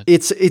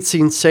 It's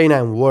insane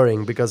and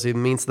worrying, because it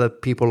means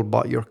that people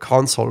bought your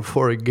console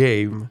for a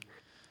game.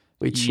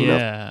 Which,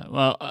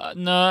 well,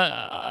 no,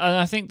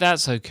 I think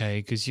that's okay,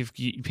 because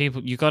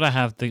you got to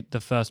have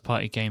the first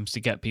party games to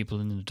get people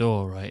in the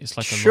door, right? It's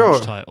like a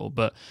launch title,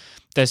 but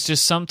there's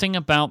just something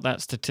about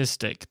that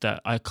statistic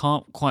that I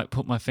can't quite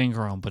put my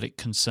finger on, but it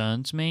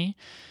concerns me.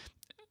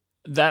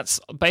 That's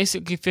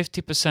basically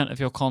 50% of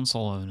your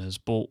console owners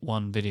bought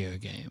one video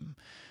game,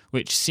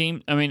 which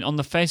on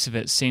the face of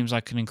it, seems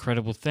like an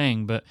incredible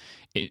thing, but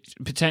it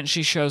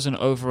potentially shows an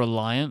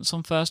over-reliance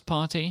on first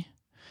party.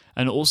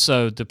 And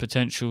also the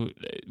potential,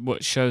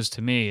 what shows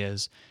to me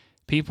is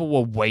people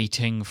were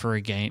waiting for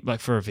a game, like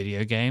for a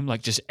video game,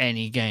 like just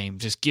any game.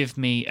 Just give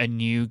me a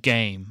new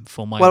game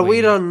for my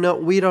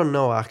Wii. We don't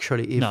know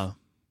actually if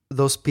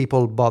those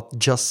people bought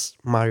just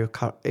Mario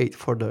Kart 8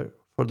 for the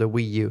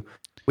Wii U.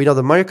 We know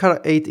the Mario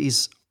Kart 8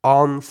 is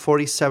on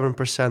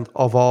 47%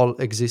 of all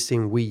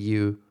existing Wii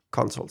U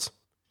consoles.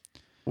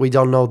 We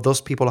don't know those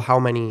people how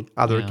many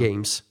other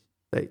games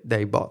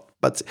they bought.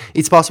 But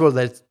it's possible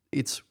that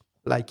it's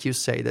like you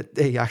say, that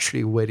they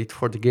actually waited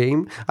for the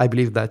game. I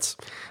believe that's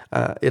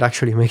it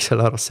actually makes a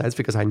lot of sense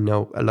because I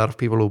know a lot of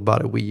people who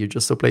bought a Wii U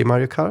just to play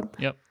Mario Kart.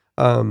 Yep.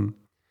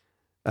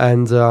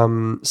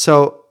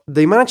 So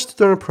they managed to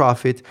turn a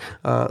profit.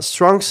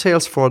 Strong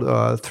sales for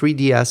the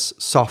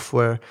 3DS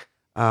software,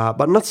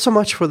 but not so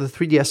much for the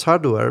 3DS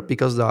hardware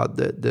because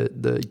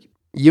the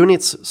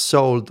units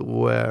sold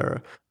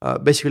were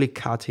basically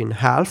cut in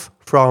half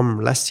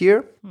from last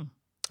year.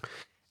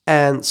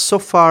 And so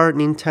far,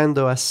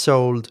 Nintendo has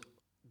sold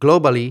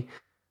globally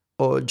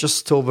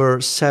just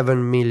over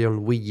 7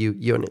 million Wii U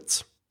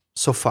units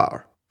so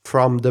far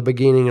from the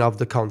beginning of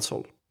the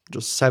console.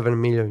 Just 7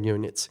 million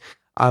units.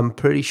 I'm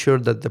pretty sure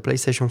that the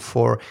PlayStation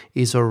 4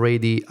 is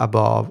already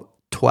above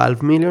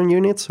 12 million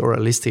units, or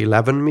at least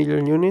 11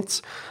 million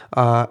units.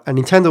 And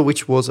Nintendo,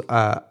 which was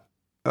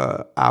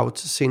out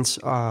since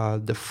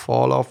the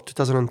fall of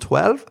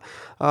 2012,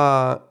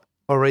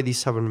 already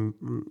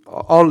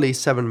only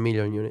 7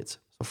 million units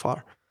so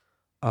far,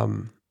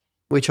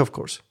 which of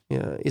course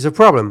is a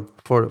problem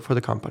for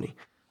the company.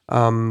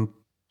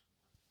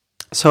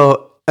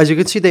 So as you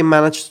can see, they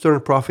managed to turn a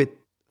profit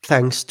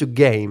thanks to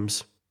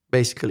games,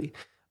 basically.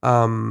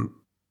 And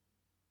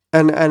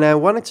I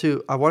wanted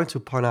to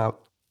point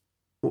out,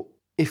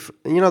 if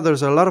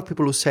there's a lot of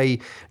people who say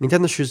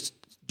Nintendo should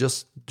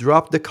just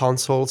drop the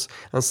consoles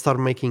and start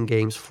making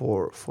games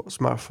for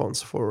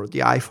smartphones, for the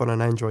iPhone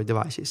and Android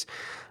devices.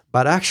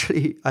 But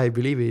actually, I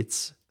believe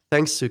it's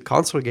thanks to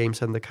console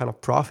games and the kind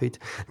of profit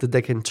that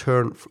they can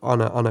turn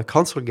on a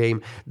console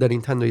game that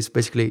Nintendo is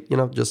basically,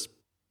 just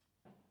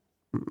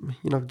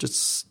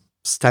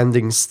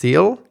standing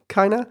still,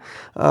 kind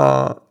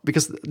of,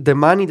 because the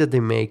money that they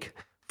make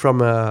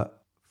from a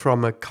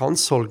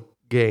console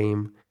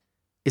game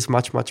is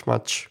much,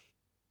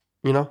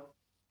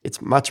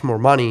 it's much more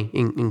money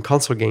in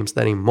console games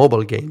than in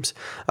mobile games,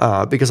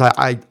 because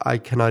I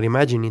cannot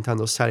imagine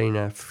Nintendo selling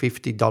a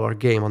 $50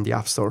 game on the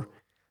App Store,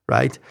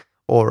 right?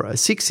 Or a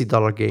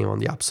 $60 game on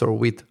the App Store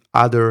with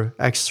other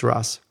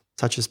extras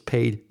such as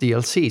paid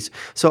DLCs.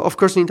 So of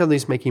course Nintendo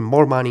is making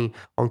more money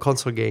on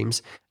console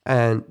games,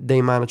 and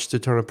they managed to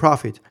turn a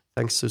profit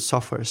thanks to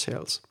software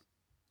sales.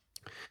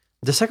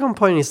 The second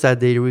point is that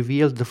they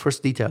revealed the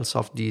first details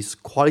of this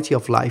quality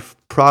of life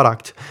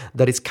product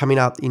that is coming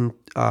out in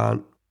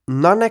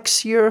not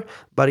next year,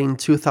 but in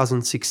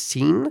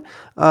 2016.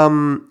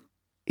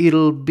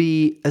 It'll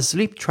be a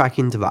sleep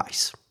tracking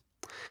device.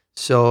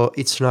 So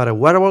it's not a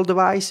wearable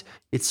device.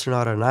 It's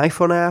not an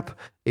iPhone app.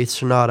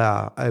 It's not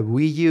a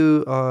Wii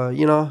U,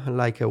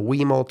 like a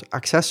Wiimote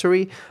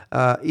accessory.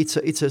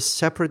 It's a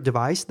separate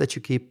device that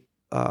you keep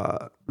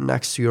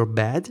next to your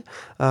bed.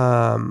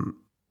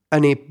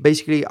 And it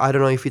basically, I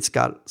don't know if it's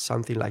got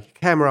something like a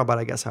camera, but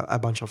I guess a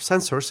bunch of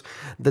sensors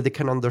that they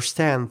can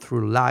understand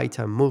through light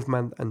and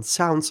movement and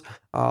sounds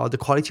the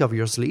quality of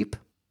your sleep.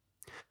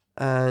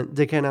 And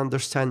they can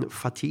understand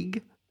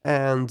fatigue.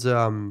 And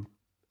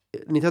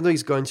Nintendo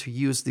is going to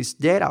use this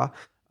data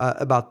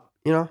about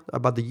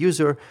the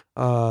user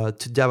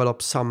to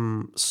develop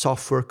some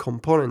software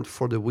component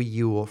for the Wii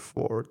U or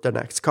for the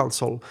next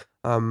console.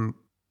 And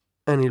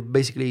it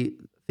basically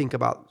think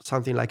about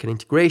something like an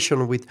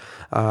integration with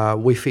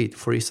Wii Fit,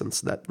 for instance,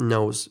 that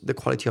knows the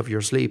quality of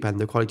your sleep and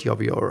the quality of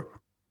your,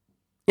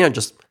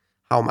 just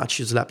how much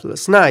you slept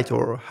last night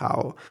or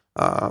how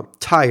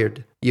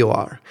tired you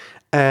are.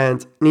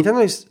 And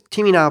Nintendo is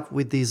teaming up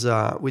with this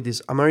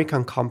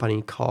American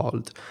company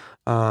called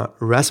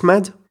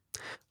ResMed,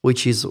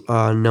 which is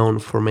known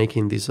for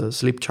making these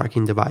sleep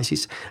tracking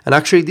devices. And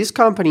actually, this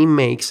company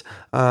makes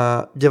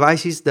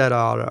devices that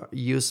are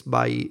used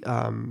by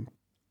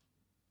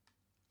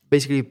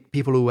basically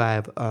people who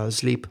have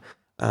sleep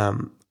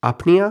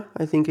apnea.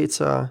 I think it's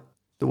the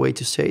way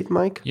to say it,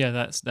 Mike. Yeah,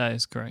 that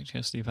is correct.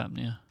 Yeah, sleep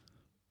apnea.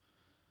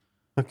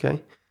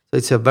 Okay. So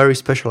it's a very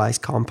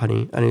specialized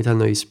company, and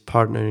Nintendo is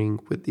partnering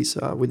with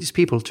these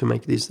people to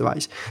make this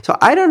device. So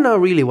I don't know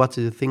really what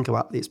to think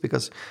about this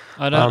because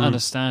I don't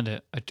understand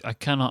it. I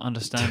cannot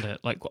understand it.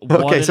 Like,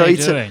 what are they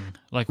doing?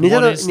 Like,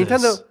 Nintendo, what is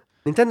this?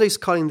 Nintendo is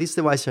calling this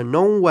device a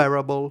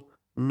non-wearable,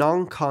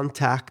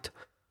 non-contact,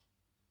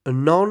 a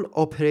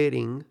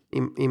non-operating.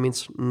 It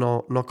means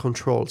no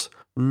controls,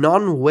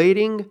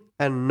 non-waiting,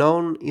 and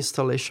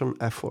non-installation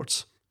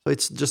efforts. So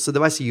it's just a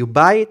device. You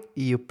buy it,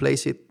 you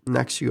place it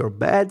next to your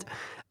bed,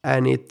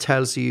 and it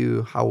tells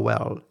you how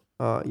well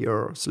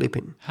you're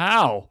sleeping.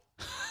 How?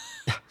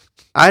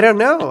 I don't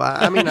know.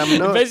 I mean, I'm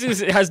not.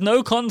 Basically, it has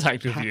no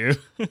contact with you.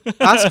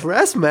 Ask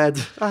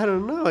ResMed. I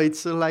don't know.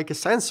 It's like a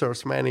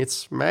sensors, man.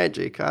 It's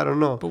magic. I don't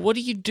know. But what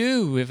do you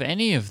do with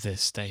any of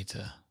this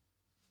data?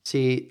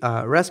 See,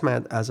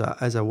 ResMed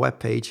has a web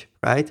page,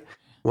 right,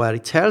 where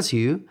it tells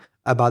you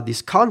about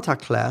this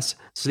contactless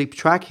sleep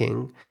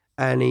tracking,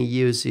 and it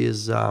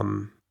uses.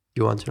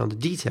 You want to know the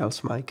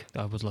details, Mike?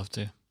 I would love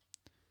to.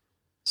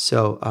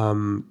 So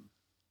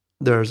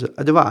there's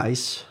a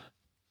device.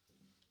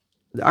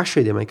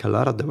 Actually, they make a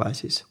lot of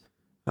devices.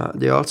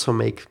 They also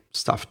make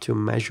stuff to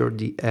measure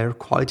the air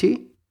quality.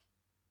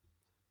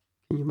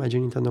 Can you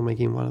imagine Nintendo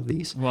making one of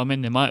these? Well, I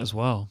mean, they might as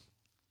well.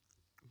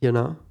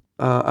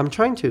 I'm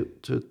trying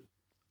to.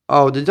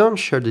 Oh, they don't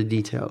share the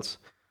details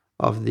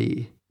of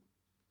the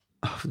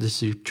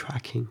sleep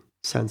tracking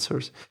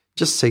sensors.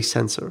 Just say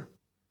sensor.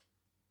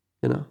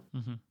 You know,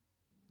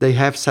 they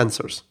have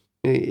sensors.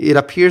 It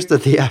appears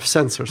that they have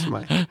sensors,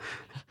 Mike.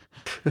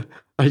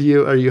 Are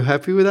you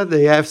happy with that?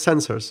 They have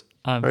sensors.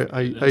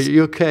 Are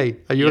you okay?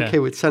 Are you okay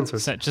with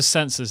sensors? Just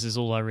sensors is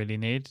all I really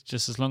need.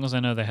 Just as long as I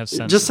know they have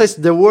sensors. It just says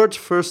the world's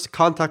first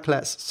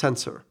contactless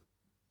sensor.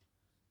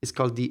 It's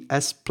called the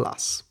S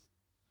Plus.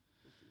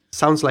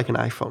 Sounds like an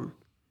iPhone.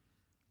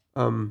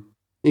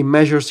 It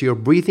measures your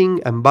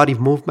breathing and body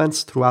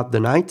movements throughout the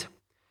night.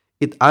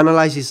 It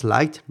analyzes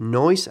light,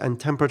 noise, and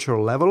temperature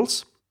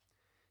levels.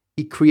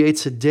 It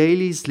creates a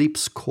daily sleep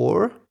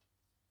score,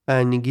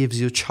 and it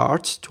gives you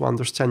charts to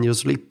understand your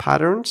sleep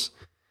patterns,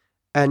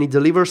 and it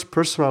delivers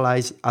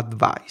personalized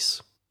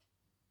advice.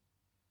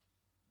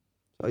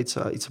 So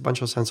it's a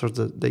bunch of sensors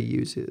that they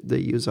use. They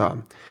use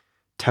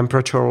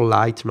temperature,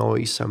 light,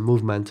 noise, and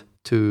movement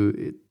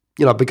to,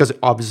 because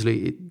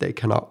obviously they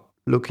cannot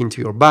look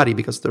into your body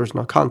because there's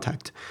no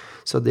contact.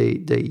 So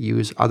they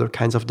use other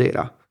kinds of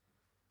data.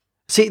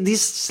 See,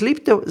 these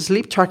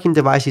sleep tracking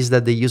devices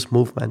that they use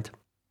movement,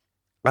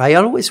 I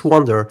always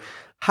wonder,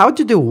 how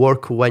do they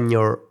work when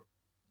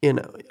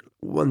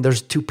when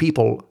there's two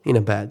people in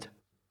a bed,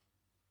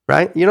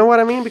 right? You know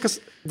what I mean? Because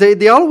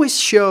they always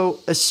show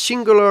a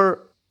singular,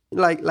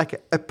 like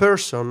a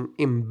person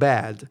in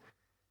bed.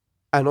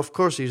 And of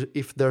course,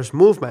 if there's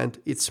movement,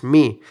 it's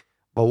me.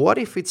 But what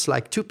if it's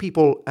like two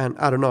people and,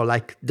 I don't know,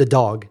 like the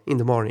dog in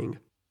the morning?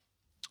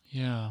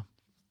 Yeah.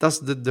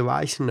 Does the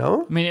device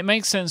know? I mean, it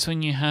makes sense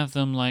when you have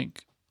them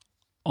like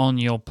on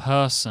your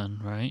person,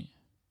 right?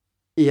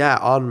 Yeah,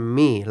 on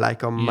me,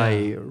 like on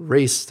my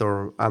wrist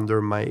or under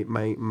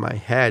my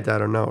head, I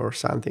don't know, or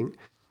something.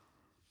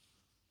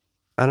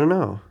 I don't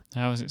know.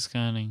 How is it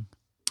scanning?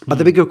 But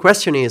the bigger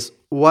question is,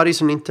 what does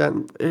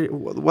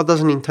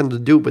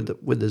Nintendo do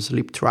with the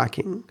sleep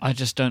tracking? I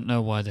just don't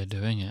know why they're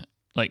doing it.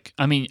 Like,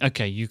 I mean,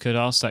 okay, you could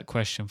ask that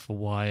question for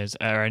why is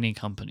any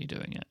company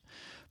doing it,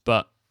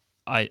 but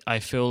I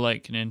feel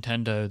like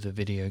Nintendo, the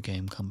video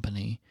game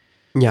company.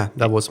 Yeah,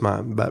 that was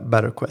my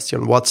better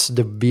question. What's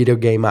the video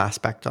game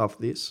aspect of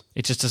this?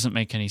 It just doesn't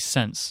make any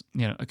sense.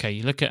 Okay,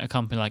 you look at a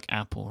company like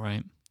Apple,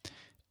 right?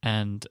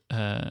 And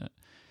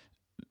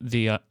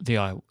the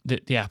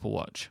Apple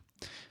Watch.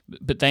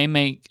 But they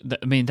make,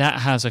 that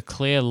has a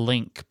clear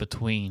link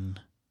between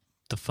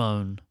the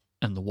phone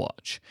and the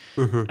watch.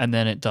 Mm-hmm. And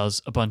then it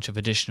does a bunch of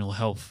additional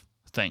health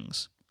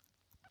things.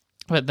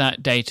 But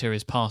that data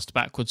is passed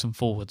backwards and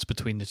forwards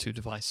between the two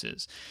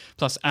devices.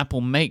 Plus,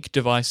 Apple make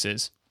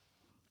devices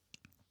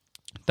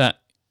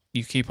that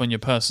you keep on your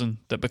person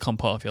that become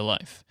part of your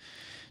life.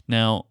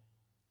 Now,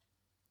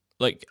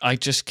 I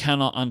just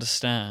cannot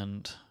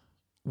understand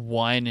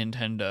why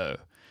Nintendo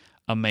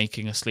are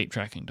making a sleep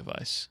tracking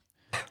device.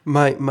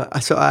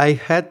 So I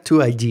had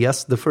two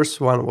ideas. The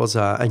first one was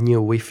a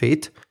new Wii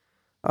Fit,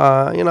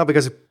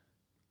 because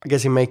I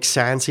guess it makes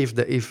sense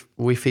if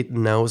Wii Fit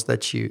knows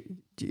that you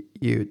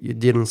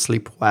didn't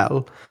sleep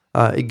well,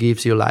 it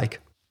gives you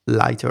like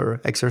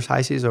lighter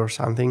exercises or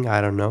something.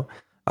 I don't know.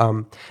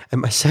 And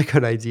my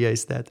second idea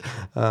is that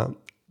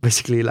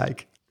basically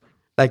like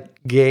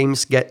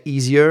games get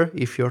easier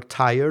if you're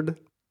tired.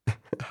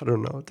 I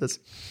don't know. That's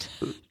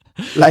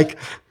like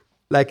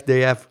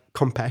they have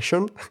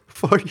compassion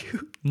for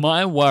you.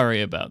 My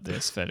worry about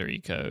this,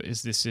 Federico,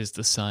 is this is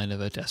the sign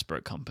of a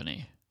desperate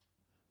company.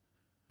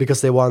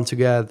 Because they want to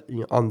get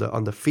on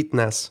the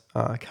fitness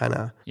kind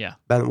of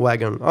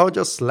bandwagon. Oh,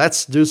 just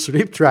let's do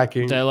sleep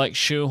tracking. They're like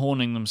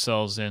shoehorning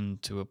themselves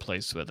into a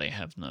place where they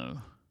have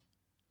no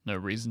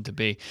reason to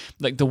be.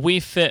 Like the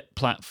Wii Fit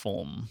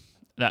platform,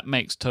 that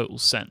makes total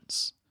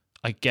sense.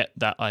 I get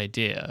that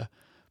idea,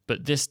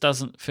 but this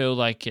doesn't feel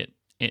like it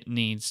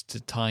needs to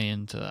tie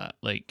into that.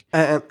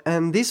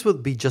 And this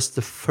would be just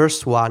the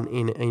first one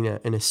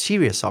in a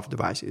series of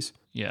devices.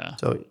 Yeah.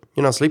 So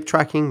sleep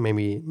tracking.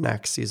 Maybe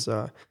next is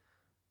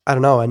I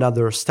don't know,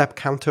 another step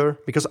counter,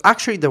 because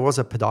actually there was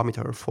a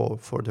pedometer for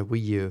the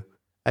Wii U.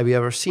 Have you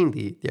ever seen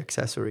the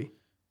accessory,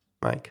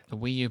 Mike? The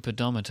Wii U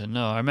pedometer?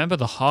 No, I remember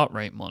the heart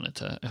rate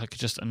monitor. Like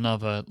just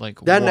another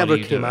that never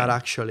came out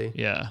actually.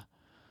 Yeah.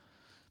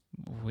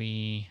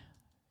 Wii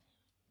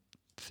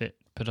Fit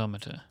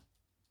pedometer.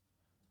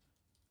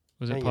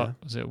 Was it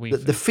Wii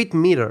Fit? The Fit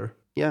meter?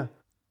 Yeah.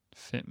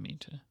 Fit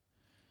meter.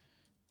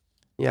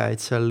 Yeah,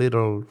 it's a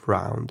little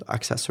round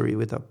accessory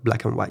with a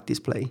black and white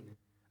display.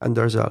 And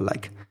there's a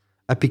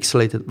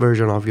pixelated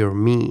version of your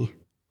Me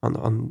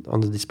on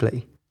the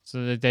display.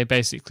 So they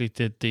basically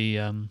did the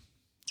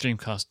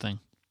Dreamcast thing.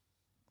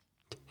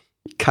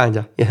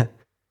 Kinda, yeah.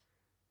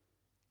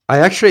 I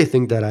actually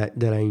think that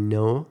I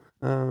know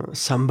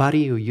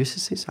somebody who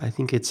uses this. I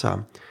think it's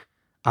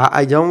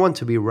I don't want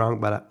to be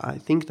wrong, but I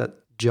think that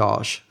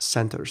Josh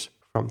Centers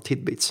from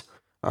Tidbits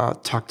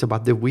talked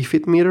about the Wii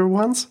Fit meter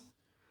once.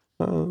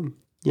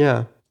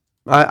 Yeah,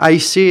 I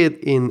see it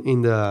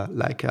in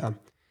the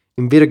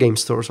in video game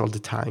stores all the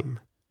time.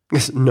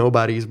 Because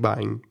nobody's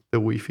buying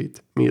the Wii Fit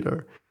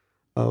meter.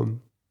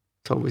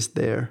 It's always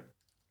there.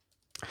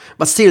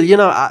 But still,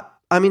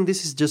 I mean,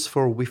 this is just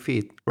for Wii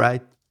Fit,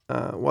 right?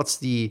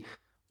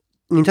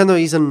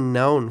 Nintendo isn't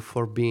known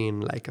for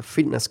being like a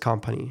fitness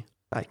company.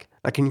 Like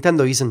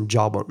Nintendo isn't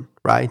Jobon,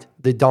 right?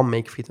 They don't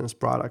make fitness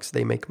products.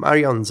 They make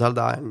Mario and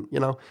Zelda and,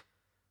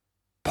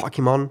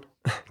 Pokemon.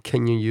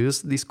 Can you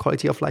use these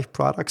quality of life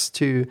products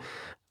to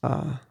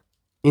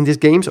in these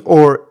games?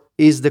 Or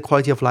is the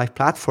quality of life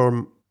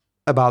platform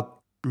about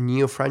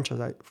new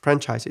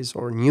franchises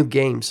or new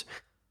games?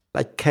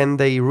 Like, can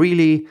they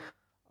really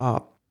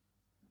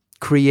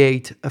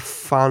create a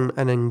fun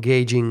and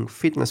engaging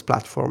fitness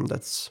platform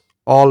that's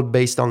all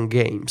based on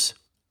games?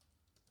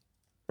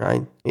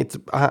 Right?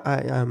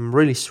 I'm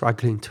really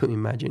struggling to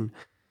imagine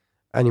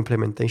an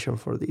implementation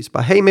for this.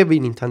 But hey, maybe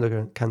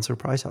Nintendo can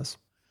surprise us.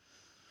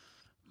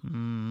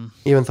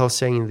 Even though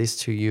saying this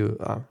to you,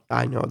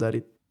 I know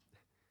that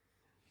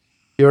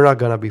you're not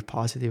gonna be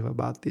positive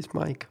about this,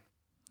 Mike.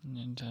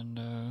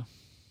 Nintendo.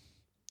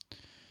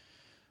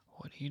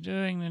 What are you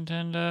doing,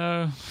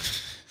 Nintendo?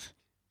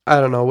 I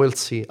don't know. We'll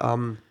see.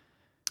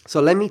 So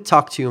let me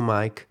talk to you,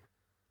 Mike,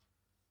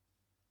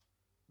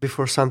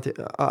 before something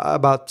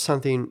about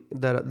something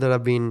that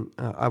I've been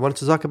I wanted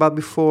to talk about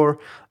before.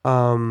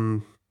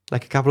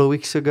 Like a couple of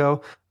weeks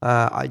ago,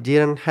 I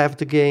didn't have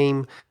the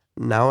game.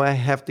 Now I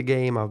have the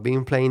game. I've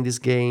been playing this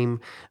game.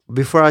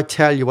 Before I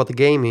tell you what the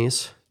game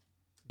is,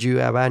 do you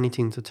have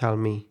anything to tell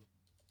me?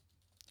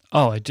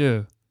 Oh, I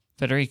do.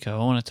 Federico,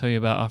 I want to tell you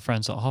about our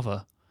friends at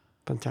Hover.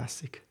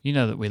 Fantastic. You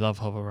know that we love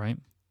Hover, right?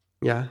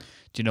 Yeah.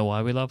 Do you know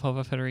why we love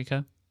Hover,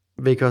 Federico?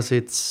 Because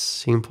it's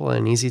simple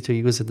and easy to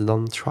use. They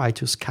don't try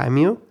to scam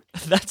you.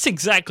 That's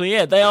exactly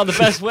it. They are the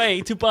best way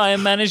to buy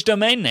and manage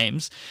domain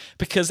names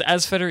because,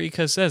 as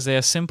Federico says, they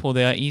are simple,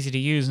 they are easy to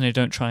use, and they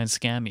don't try and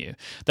scam you.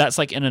 That's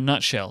like in a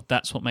nutshell.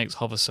 That's what makes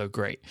Hover so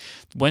great.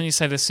 When you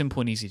say they're simple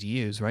and easy to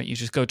use, right, you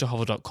just go to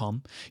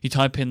hover.com, you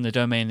type in the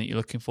domain that you're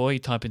looking for, you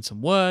type in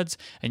some words,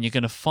 and you're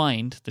going to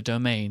find the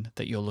domain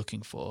that you're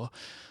looking for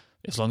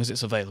as long as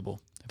it's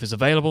available. If it's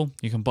available,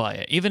 you can buy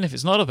it. Even if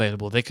it's not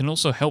available, they can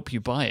also help you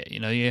buy it.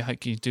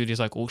 You do these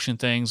like auction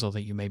things, or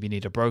that you maybe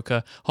need a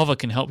broker. Hover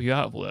can help you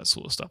out with all that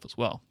sort of stuff as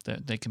well.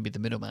 They can be the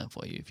middleman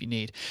for you if you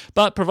need.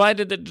 But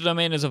provided that the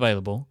domain is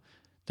available,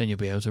 then you'll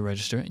be able to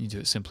register it, and you do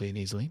it simply and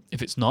easily.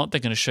 If it's not,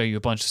 they're going to show you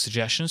a bunch of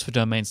suggestions for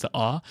domains that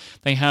are.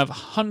 They have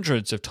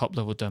hundreds of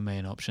top-level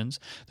domain options.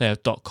 They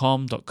have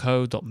 .com,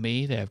 .co,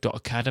 .me. They have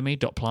 .academy,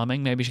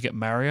 .plumbing. Maybe you should get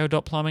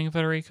Mario.plumbing,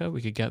 Federico.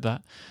 We could get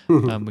that.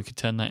 We could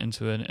turn that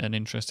into an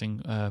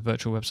interesting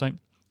virtual website.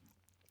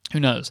 Who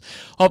knows?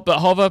 But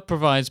Hover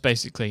provides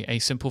basically a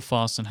simple,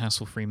 fast, and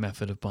hassle-free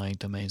method of buying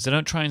domains. They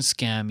don't try and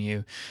scam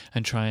you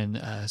and try and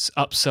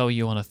upsell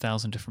you on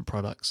 1,000 different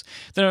products.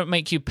 They don't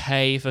make you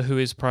pay for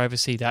Whois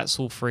privacy. That's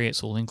all free.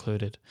 It's all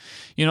included.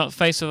 You're not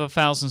faced with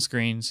 1,000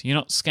 screens. You're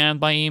not scanned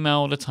by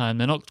email all the time.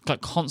 They're not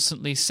like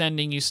constantly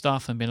sending you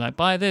stuff and being like,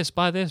 buy this,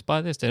 buy this,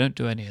 buy this. They don't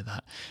do any of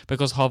that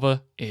because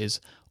Hover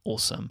is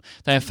awesome.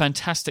 They have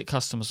fantastic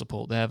customer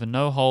support. They have a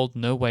no hold,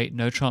 no wait,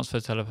 no transfer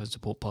telephone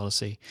support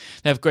policy.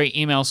 They have great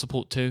email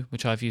support too,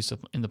 which I've used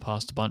in the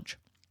past a bunch.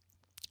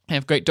 They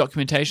have great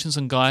documentations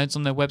and guides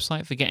on their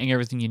website for getting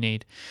everything you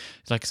need.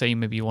 Like say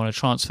maybe you want to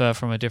transfer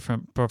from a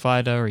different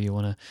provider, or you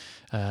want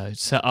to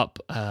set up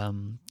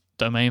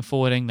domain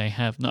forwarding. They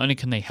have, not only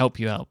can they help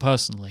you out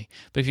personally,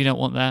 but if you don't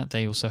want that,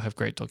 they also have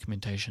great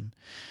documentation.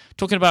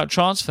 Talking about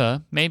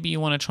transfer, maybe you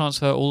want to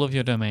transfer all of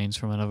your domains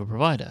from another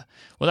provider.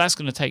 Well, that's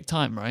going to take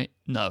time, right?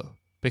 No,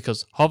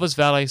 because Hover's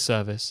Valet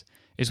service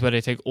is where they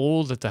take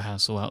all of the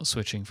hassle out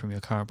switching from your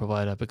current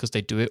provider, because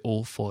they do it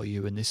all for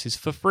you, and this is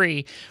for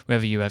free.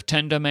 Whether you have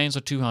 10 domains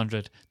or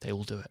 200, they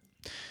will do it.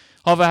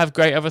 Hover have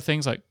great other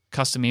things like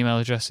custom email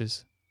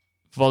addresses,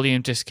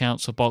 volume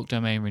discounts for bulk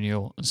domain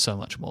renewal, and so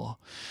much more.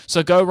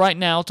 So go right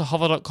now to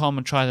hover.com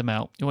and try them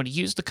out. You want to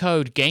use the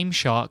code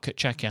GameShark at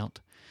checkout,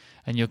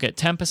 and you'll get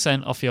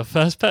 10% off your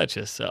first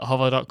purchase at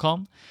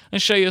hover.com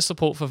and show your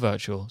support for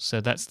Virtual. So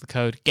that's the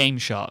code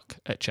GameShark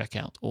at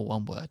checkout, all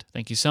one word.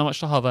 Thank you so much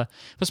to Hover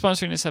for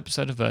sponsoring this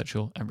episode of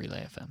Virtual and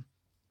Relay FM.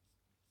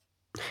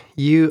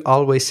 You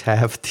always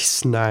have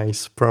these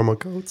nice promo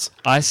codes.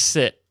 I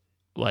sit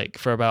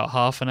for about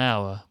half an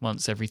hour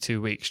once every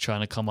 2 weeks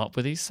trying to come up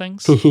with these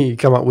things. You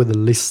come up with a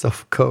list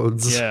of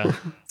codes. Yeah.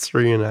 It's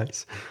really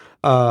nice.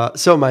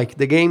 So Mike,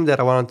 the game that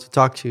I wanted to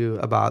talk to you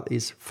about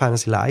is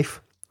Fantasy Life.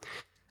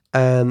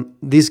 And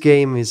this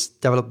game is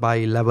developed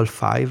by Level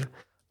 5.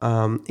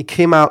 It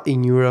came out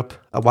in Europe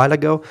a while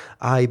ago.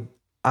 I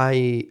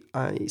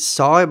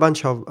saw a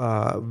bunch of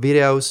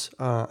videos.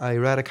 I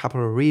read a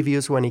couple of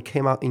reviews when it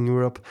came out in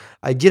Europe.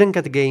 I didn't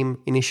get the game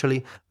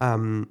initially.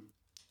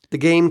 The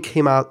game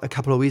came out a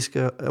couple of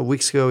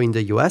weeks ago in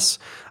the US.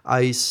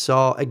 I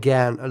saw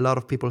again a lot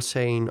of people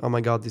saying, "Oh my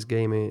God, this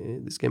game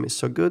is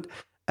so good."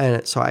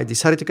 And so I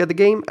decided to get the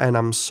game, and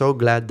I'm so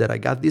glad that I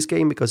got this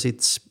game because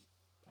it's,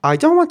 I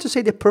don't want to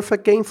say the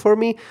perfect game for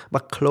me,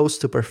 but close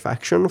to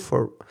perfection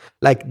for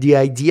like the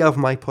idea of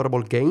my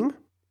portable game.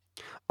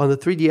 On the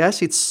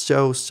 3DS, it's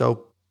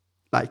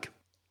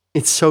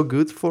so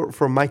good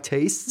for my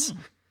tastes.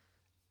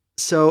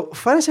 So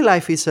Fantasy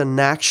Life is an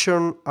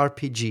action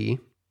RPG.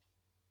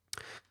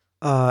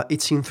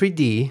 It's in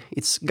 3D.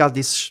 It's got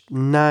this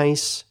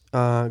nice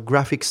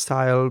graphic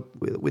style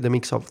with a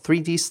mix of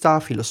 3D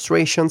stuff,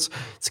 illustrations.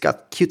 It's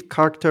got cute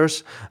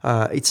characters.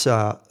 It's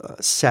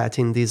set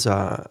in this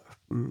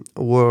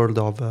world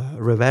of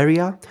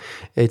Reveria.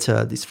 It's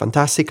this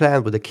fantastic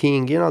land with a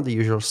king, the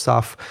usual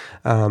stuff.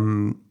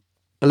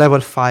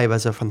 Level 5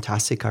 has a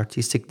fantastic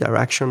artistic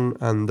direction,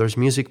 and there's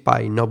music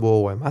by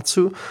Nobuo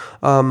Uematsu,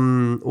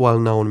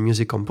 well-known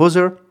music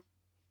composer.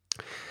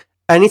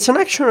 And it's an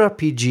action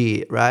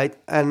RPG, right?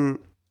 And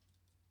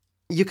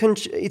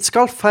it's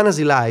called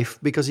Fantasy Life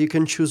because you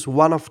can choose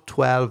one of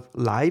 12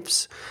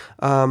 lives.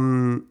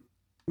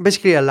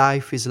 Basically, a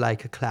life is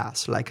like a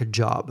class, like a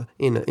job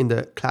in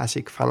the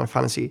classic Final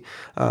Fantasy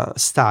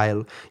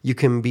style. You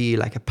can be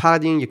like a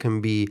paladin, you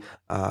can be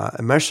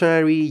a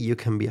mercenary, you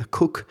can be a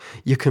cook,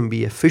 you can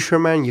be a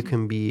fisherman, you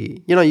can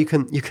be, you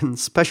can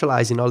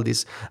specialize in all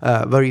these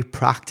very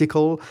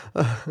practical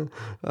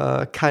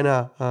kind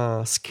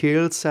of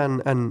skills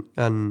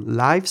and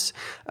lives.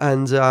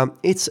 And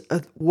it's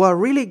what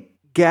really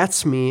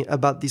gets me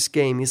about this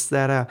game is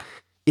that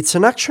it's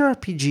an action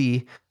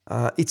RPG.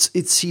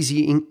 It's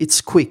easy.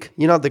 It's quick.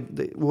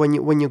 When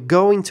you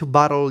go into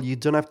battle, you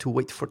don't have to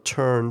wait for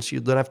turns. You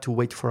don't have to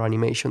wait for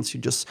animations. You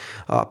just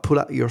pull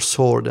out your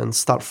sword and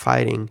start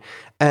fighting.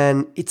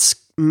 And it's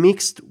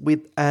mixed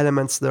with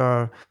elements that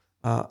are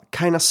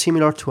kind of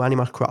similar to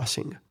Animal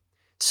Crossing.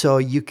 So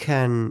you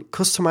can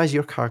customize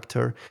your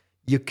character.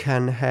 You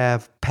can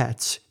have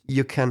pets.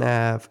 You can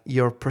have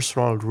your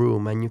personal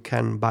room, and you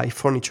can buy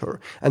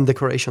furniture and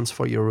decorations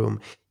for your room.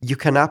 You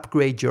can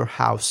upgrade your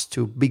house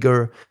to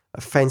bigger,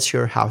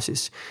 fancier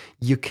houses.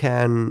 You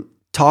can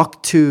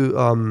talk to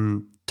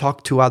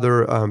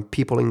other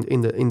people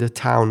in the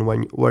town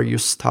where you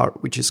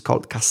start, which is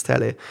called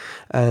Castelle,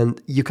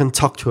 and you can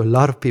talk to a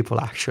lot of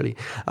people actually.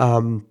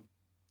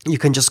 You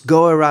can just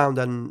go around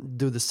and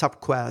do the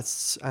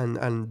subquests, and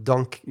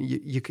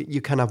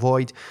you can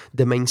avoid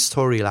the main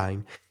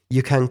storyline.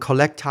 You can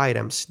collect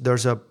items.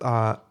 There's a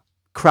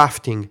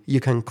crafting. You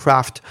can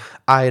craft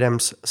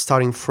items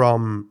starting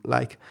from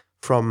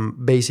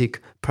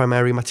basic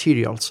primary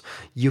materials.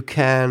 You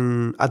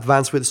can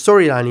advance with the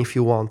storyline if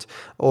you want,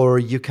 or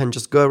you can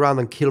just go around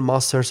and kill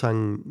monsters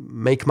and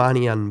make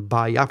money and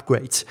buy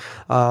upgrades.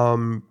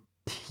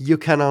 You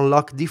can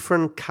unlock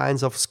different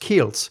kinds of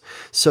skills.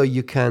 So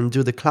you can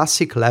do the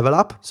classic level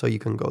up. So you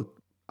can go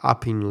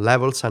up in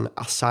levels and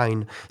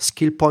assign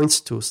skill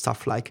points to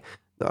stuff like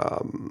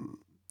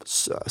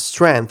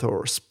strength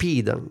or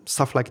speed and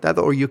stuff like that,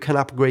 or you can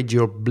upgrade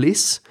your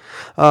bliss.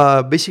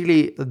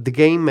 Basically, the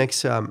game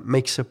makes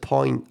a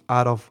point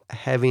out of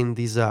having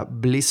this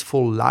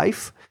blissful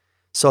life.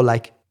 So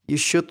like, you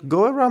should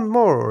go around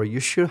more, or you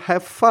should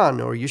have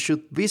fun, or you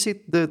should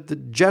visit the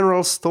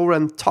general store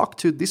and talk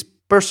to this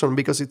person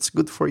because it's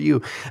good for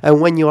you. And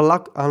when you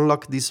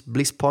unlock these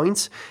bliss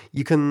points,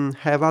 you can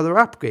have other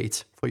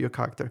upgrades for your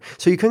character.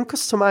 So you can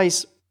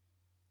customize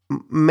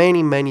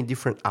many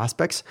different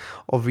aspects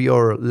of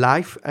your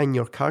life and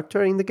your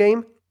character in the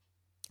game.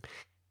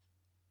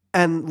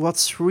 And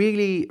what's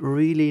really,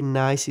 really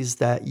nice is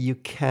that you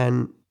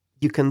can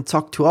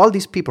talk to all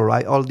these people,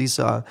 right? All these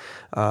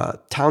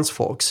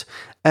townsfolks,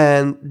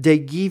 and they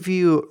give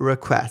you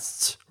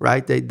requests,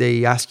 right?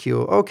 They ask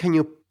you, oh, can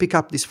you pick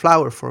up this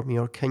flower for me?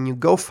 Or can you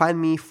go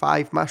find me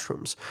 5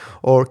 mushrooms?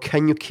 Or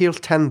can you kill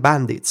 10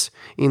 bandits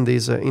in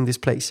this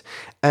place?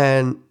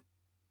 And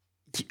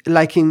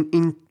like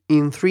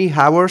in 3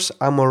 hours,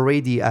 I'm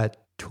already at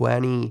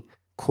 20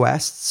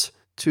 quests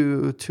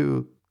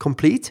to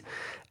complete,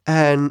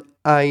 and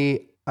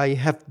I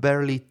have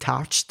barely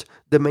touched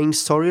the main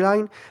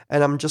storyline,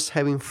 and I'm just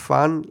having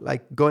fun,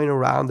 like going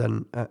around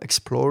and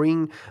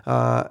exploring.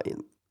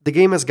 The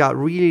game has got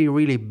really,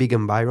 really big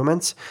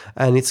environments,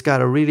 and it's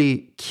got a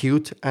really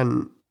cute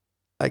and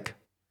like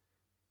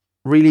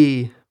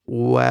really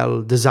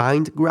well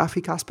designed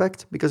graphic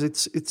aspect, because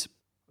it's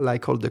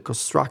like all the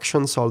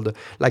constructions, all the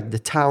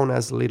town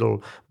has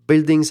little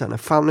buildings and a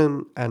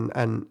fountain,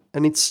 and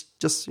it's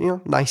just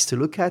nice to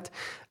look at.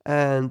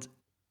 And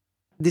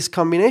this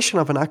combination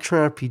of an action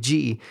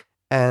RPG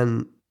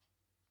and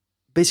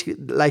basically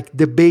like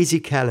the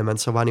basic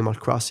elements of Animal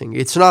Crossing.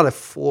 It's not a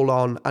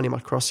full-on Animal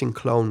Crossing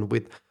clone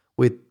with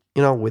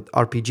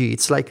RPG.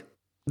 It's like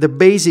the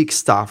basic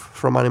stuff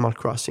from Animal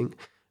Crossing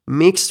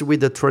mixed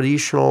with the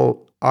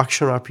traditional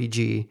action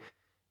RPG.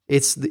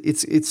 It's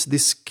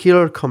this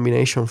killer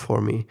combination for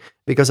me,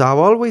 because I've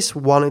always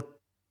wanted,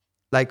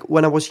 like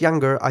when I was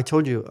younger, I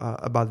told you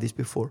about this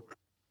before.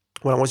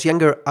 When I was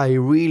younger, I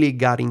really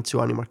got into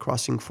Animal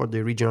Crossing for the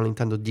original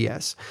Nintendo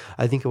DS.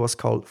 I think it was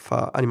called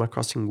Animal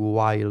Crossing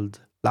Wild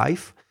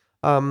Life.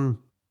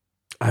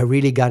 I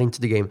really got into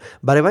the game.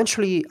 But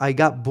eventually I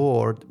got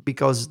bored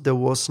because there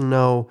was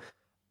no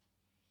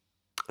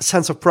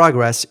sense of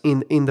progress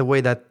in the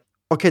way that,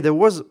 okay, there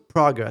was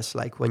progress,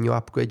 like when you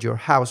upgrade your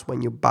house,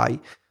 when you buy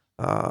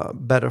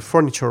better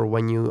furniture,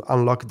 when you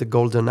unlock the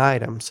golden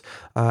items.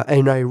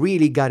 And I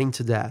really got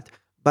into that.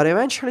 But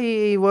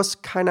eventually it was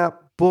kind of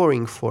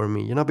boring for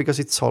me, because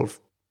it's all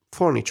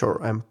furniture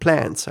and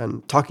plants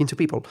and talking to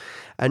people.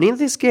 And in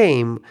this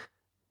game,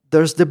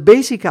 there's the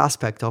basic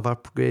aspect of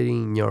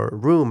upgrading your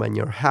room and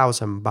your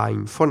house and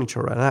buying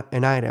furniture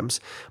and items,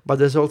 but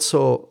there's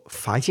also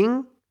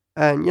fighting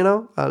and,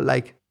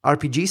 like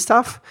RPG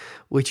stuff,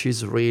 which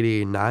is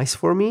really nice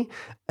for me.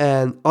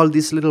 And all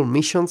these little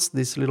missions,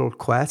 these little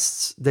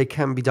quests, they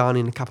can be done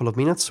in a couple of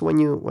minutes when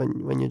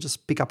you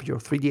just pick up your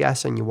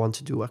 3DS and you want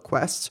to do a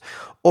quest,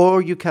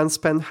 or you can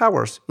spend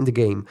hours in the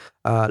game,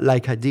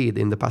 like I did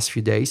in the past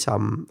few days.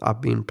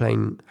 I've been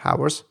playing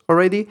hours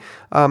already.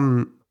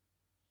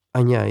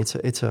 And yeah,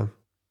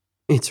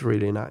 it's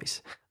really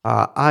nice.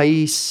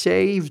 I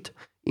saved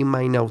in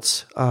my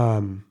notes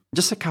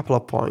just a couple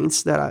of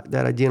points that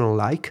I didn't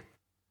like.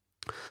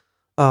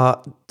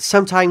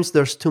 Sometimes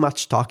there's too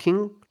much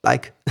talking,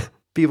 like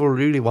people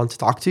really want to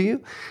talk to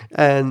you,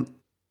 and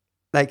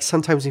like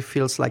sometimes it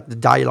feels like the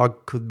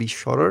dialogue could be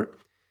shorter.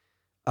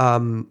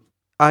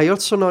 I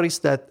also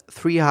noticed that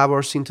 3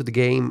 hours into the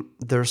game,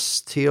 there's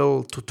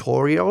still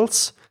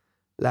tutorials.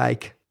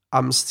 Like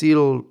I'm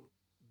still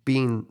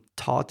being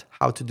taught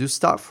how to do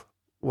stuff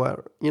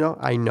where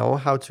I know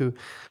how to,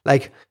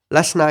 like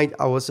last night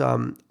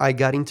I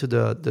got into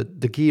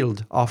the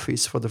guild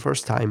office for the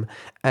first time,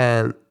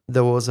 and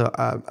there was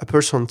a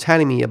person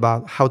telling me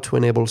about how to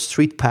enable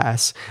Street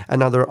Pass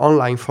and other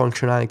online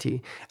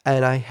functionality,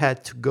 and I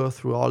had to go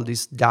through all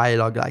this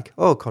dialogue like,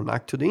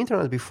 connect to the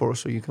internet before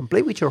so you can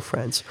play with your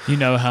friends. You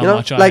know how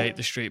much I hate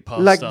the Street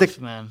Pass stuff,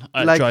 man.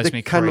 It drives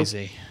me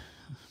crazy.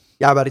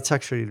 Yeah, but it's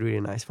actually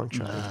really nice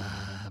functionality.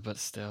 But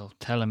still,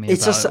 telling me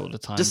about it all the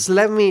time. Just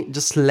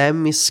let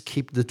me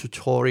skip the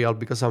tutorial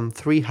because I'm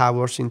 3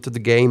 hours into the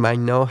game. I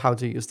know how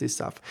to use this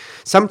stuff.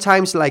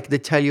 Sometimes, like they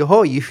tell you,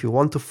 if you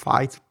want to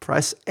fight,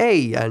 press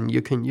A and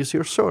you can use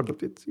your sword.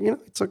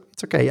 It's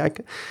okay.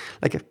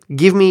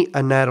 Give me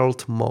an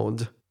adult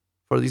mode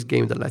for this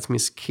game that lets me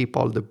skip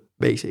all the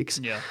basics.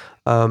 Yeah.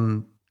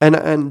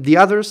 And the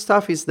other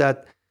stuff is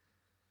that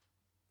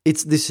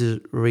this is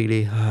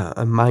really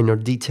a minor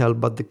detail,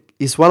 but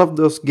it's one of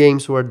those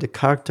games where the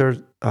character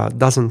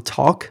doesn't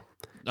talk.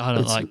 I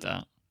don't like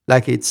that.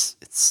 Like it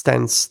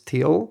stands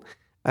still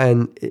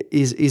and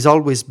is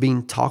always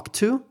being talked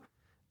to.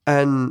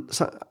 And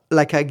so,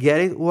 like I get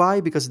it. Why?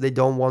 Because they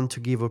don't want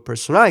to give a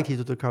personality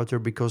to the character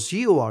because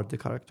you are the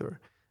character.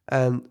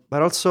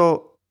 But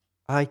also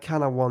I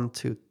kind of want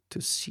to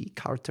see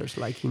characters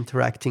like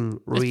interacting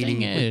really. The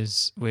thing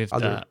is with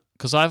that,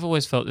 because I've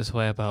always felt this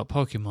way about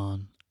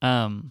Pokemon.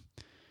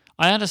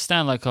 I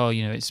understand, like,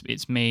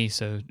 it's me,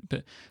 so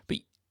but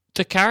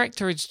the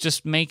character is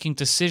just making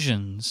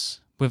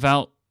decisions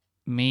without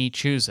me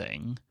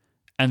choosing,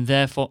 and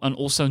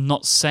also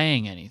not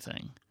saying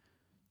anything.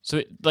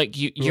 So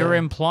you're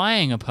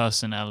implying a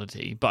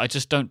personality, but I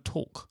just don't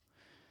talk.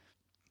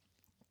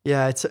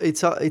 Yeah,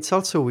 it's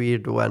also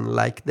weird when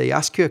like they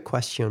ask you a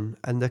question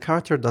and the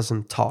character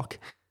doesn't talk,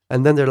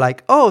 and then they're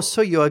like, "Oh,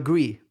 so you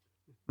agree?"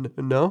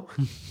 No.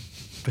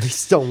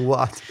 Based on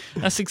what?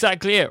 That's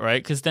exactly it,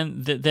 right? Because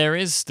then there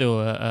is still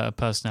a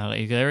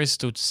personality. There is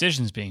still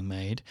decisions being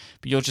made,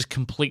 but you're just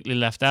completely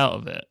left out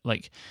of it.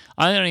 Like,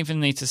 I don't even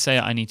need to say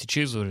I need to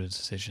choose all the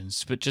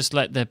decisions, but just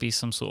let there be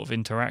some sort of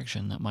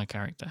interaction that my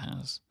character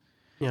has.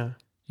 Yeah.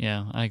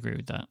 Yeah, I agree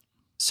with that.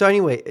 So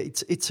anyway,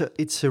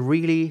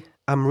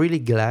 I'm really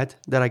glad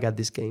that I got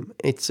this game.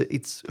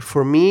 It's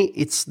for me,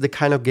 it's the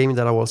kind of game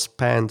that I will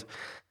spend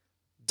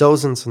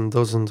dozens and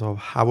dozens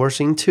of hours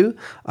into.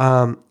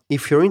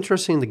 If you're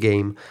interested in the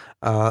game,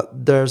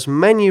 there's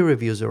many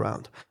reviews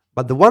around.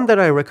 But the one that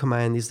I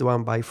recommend is the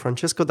one by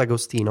Francesco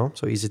D'Agostino.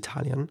 So he's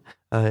Italian.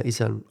 He's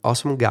an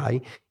awesome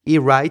guy. He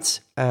writes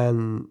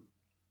and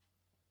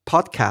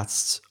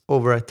podcasts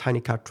over a tiny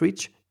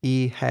cartridge.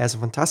 He has a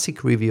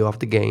fantastic review of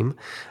the game.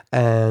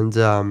 And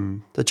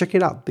so check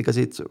it out because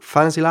it's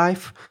Fantasy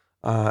Life.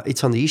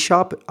 It's on the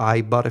eShop.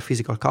 I bought a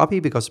physical copy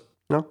because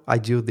I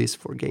do this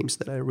for games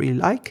that I really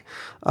like.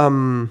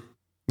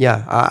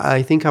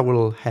 I think I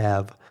will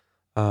have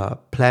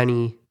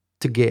plenty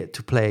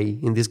to play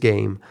in this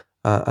game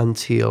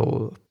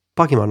until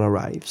Pokemon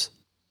arrives.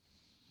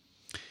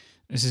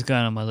 This is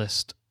going on my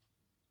list.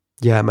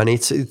 Yeah, man,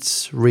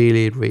 it's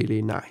really,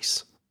 really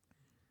nice.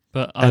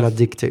 And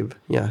addictive.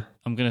 Yeah,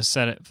 I'm gonna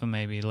set it for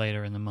maybe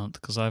later in the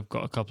month because I've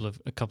got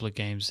a couple of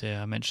games here.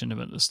 I mentioned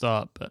them at the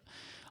start, but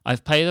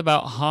I've played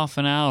about half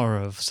an hour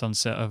of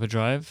Sunset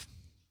Overdrive.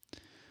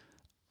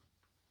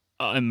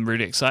 I'm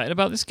really excited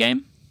about this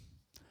game.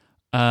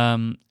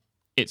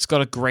 It's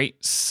got a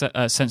great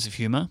sense of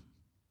humor.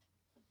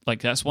 Like,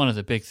 that's one of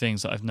the big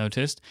things that I've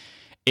noticed.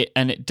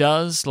 It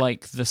does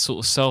like the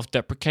sort of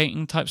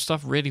self-deprecating type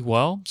stuff really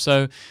well.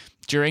 So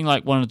during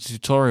like one of the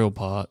tutorial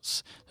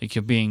parts, like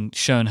you're being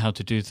shown how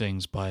to do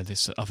things by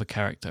this other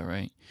character,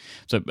 right?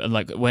 So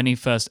like when he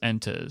first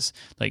enters,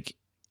 like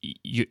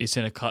it's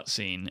in a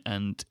cutscene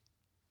and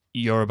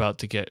you're about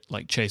to get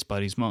like chased by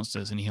these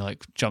monsters, and he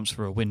like jumps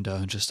through a window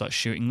and just starts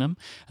shooting them,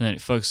 and then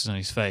it focuses on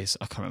his face.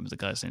 I can't remember the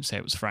guy's name. Say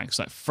it was Frank. It's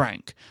like,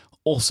 Frank,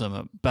 awesome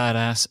at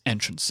badass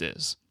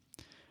entrances,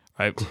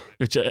 right?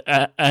 Which right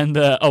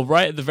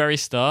at the very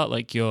start,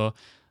 like you're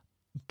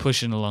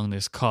pushing along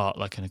this cart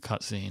like in a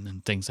cutscene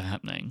and things are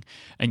happening,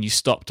 and you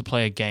stop to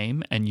play a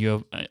game and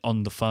you're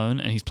on the phone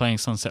and he's playing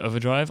Sunset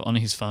Overdrive on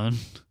his phone.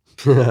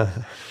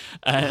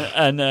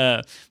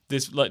 and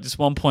this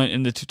one point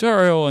in the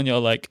tutorial, and you're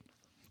like,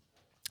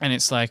 and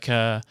it's like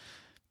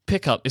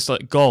pick up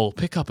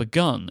a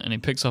gun, and he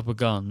picks up a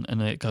gun and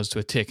then it goes to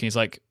a tick and he's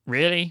like,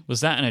 really,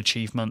 was that an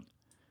achievement?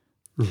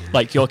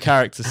 Like your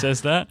character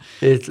says that.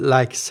 It's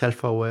like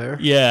self-aware.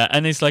 Yeah,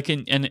 and it's like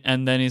and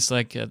then it's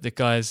like the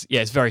guys.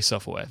 Yeah, it's very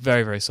self-aware,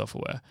 very very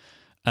self-aware.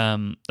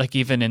 Like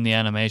even in the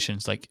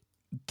animations, like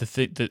the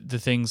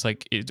things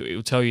like it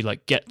will tell you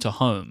like get to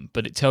home,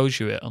 but it tells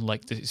you it on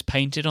like it's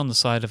painted on the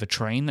side of a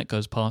train that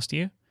goes past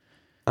you.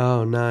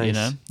 Oh, nice. You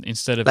know,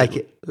 instead of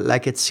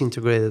like it's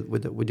integrated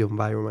with the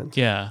environment.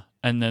 Yeah,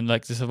 and then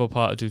like this other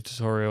part of the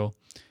tutorial,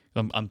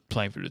 I'm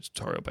playing through the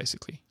tutorial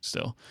basically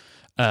still,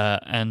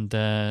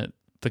 and.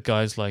 The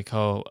guy's like,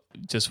 oh,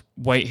 just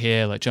wait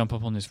here, like jump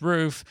up on this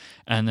roof,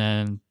 and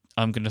then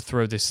I'm going to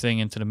throw this thing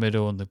into the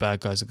middle, and the bad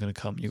guys are going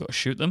to come. You got to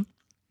shoot them.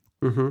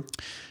 Mm-hmm.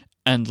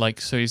 And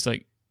like, so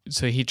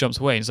he jumps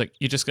away. And he's like,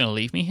 you're just going to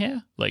leave me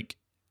here? Like,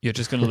 you're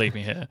just going to leave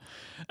me here?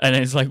 And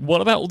it's like,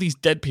 what about all these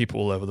dead people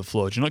all over the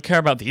floor? Do you not care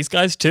about these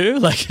guys too?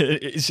 Like,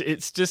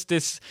 it's just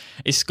this.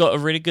 It's got a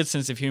really good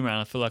sense of humor,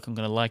 and I feel like I'm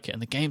going to like it.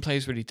 And the gameplay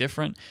is really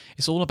different.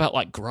 It's all about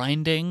like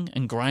grinding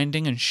and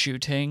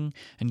shooting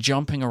and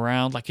jumping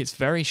around. Like, it's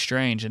very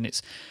strange, and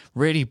it's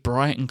really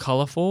bright and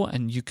colorful.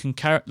 And you can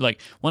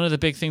like one of the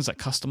big things, like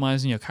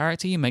customizing your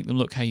character. You make them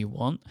look how you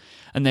want,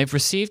 and they've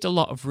received a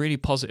lot of really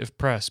positive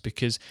press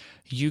because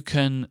you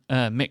can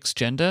mix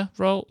gender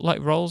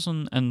roles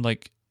and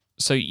like.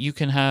 So you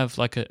can have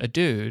like a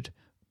dude,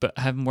 but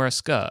have him wear a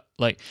skirt.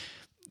 Like,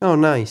 oh,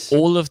 nice.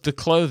 All of the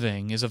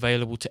clothing is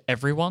available to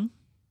everyone.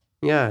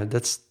 Yeah,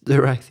 that's the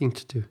right thing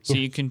to do. So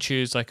you can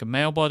choose like a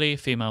male body,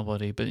 female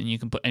body, but then you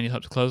can put any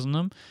types of clothes on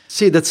them.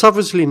 See, that's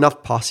obviously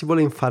not possible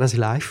in Fantasy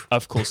Life.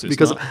 Of course it's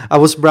because not. I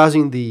was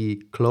browsing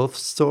the clothes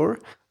store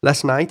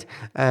last night,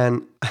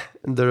 and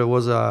there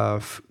was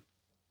a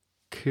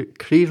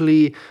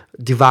clearly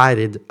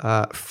divided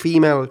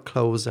female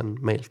clothes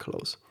and male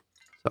clothes.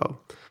 So...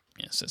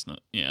 Yes, it's not.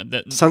 Yeah,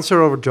 Sunset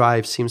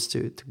Overdrive seems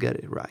to get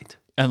it right.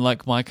 And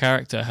like my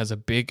character has a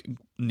big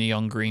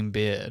neon green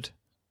beard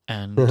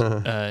and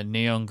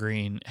neon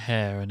green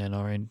hair, and then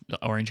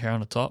orange hair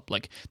on the top.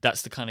 Like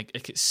that's the kind of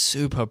it's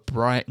super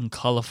bright and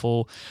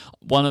colorful.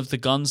 One of the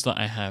guns that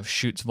I have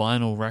shoots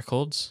vinyl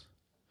records.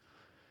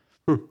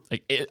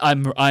 Like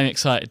I'm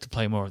excited to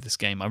play more of this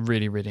game. I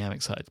really, really am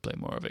excited to play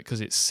more of it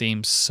because it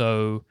seems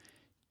so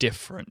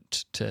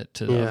different to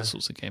the other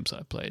sorts of games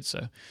I've played.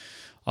 So.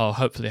 I'll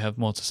hopefully have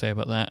more to say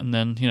about that. And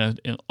then, you know,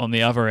 on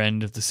the other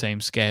end of the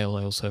same scale,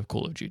 I also have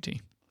Call of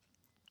Duty.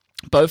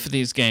 Both of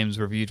these games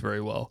reviewed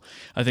very well.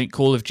 I think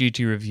Call of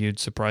Duty reviewed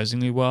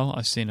surprisingly well.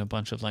 I've seen a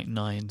bunch of like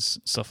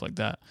 9s, stuff like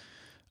that.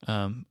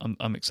 I'm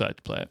excited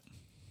to play it.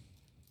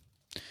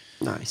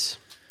 Nice.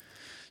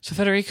 So,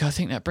 Federico, I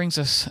think that brings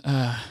us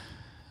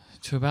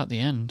to about the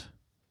end.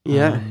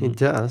 Yeah, it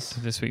does. For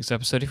this week's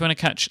episode. If you want to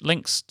catch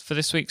links for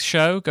this week's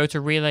show, go to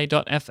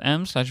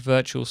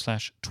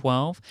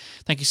relay.fm/virtual/12.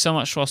 Thank you so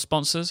much to our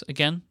sponsors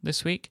again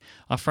this week,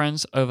 our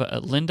friends over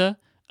at Lynda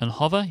and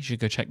Hover. You should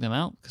go check them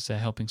out because they're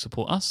helping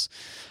support us.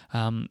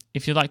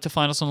 If you'd like to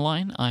find us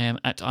online, I am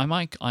at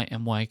iMyke,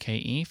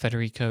 IMYKE.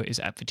 Federico is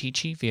at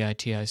Viticci,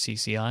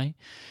 VITICCI.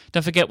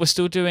 Don't forget, we're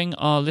still doing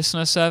our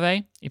listener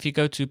survey. If you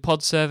go to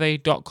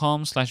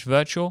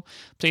podsurvey.com/virtual,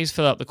 please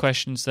fill out the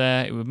questions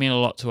there. It would mean a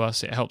lot to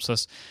us. It helps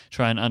us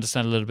try and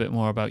understand a little bit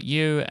more about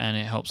you, and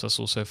it helps us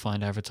also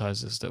find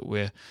advertisers that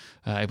we're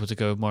able to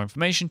go more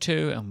information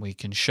to, and we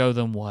can show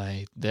them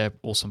why their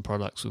awesome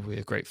products will be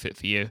a great fit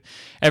for you.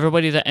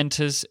 Everybody that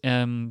enters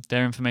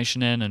their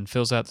information in and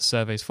fills out the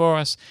surveys for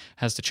us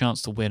has the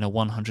chance to win a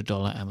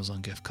 $100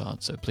 Amazon gift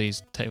card. So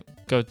please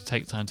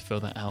take time to fill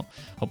that out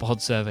at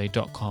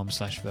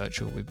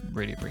podsurvey.com/virtual. We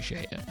really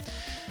appreciate it.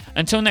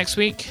 Until next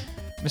week,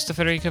 Mr.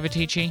 Federico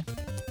Viticci,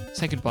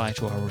 say goodbye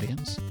to our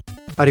audience.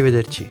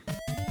 Arrivederci.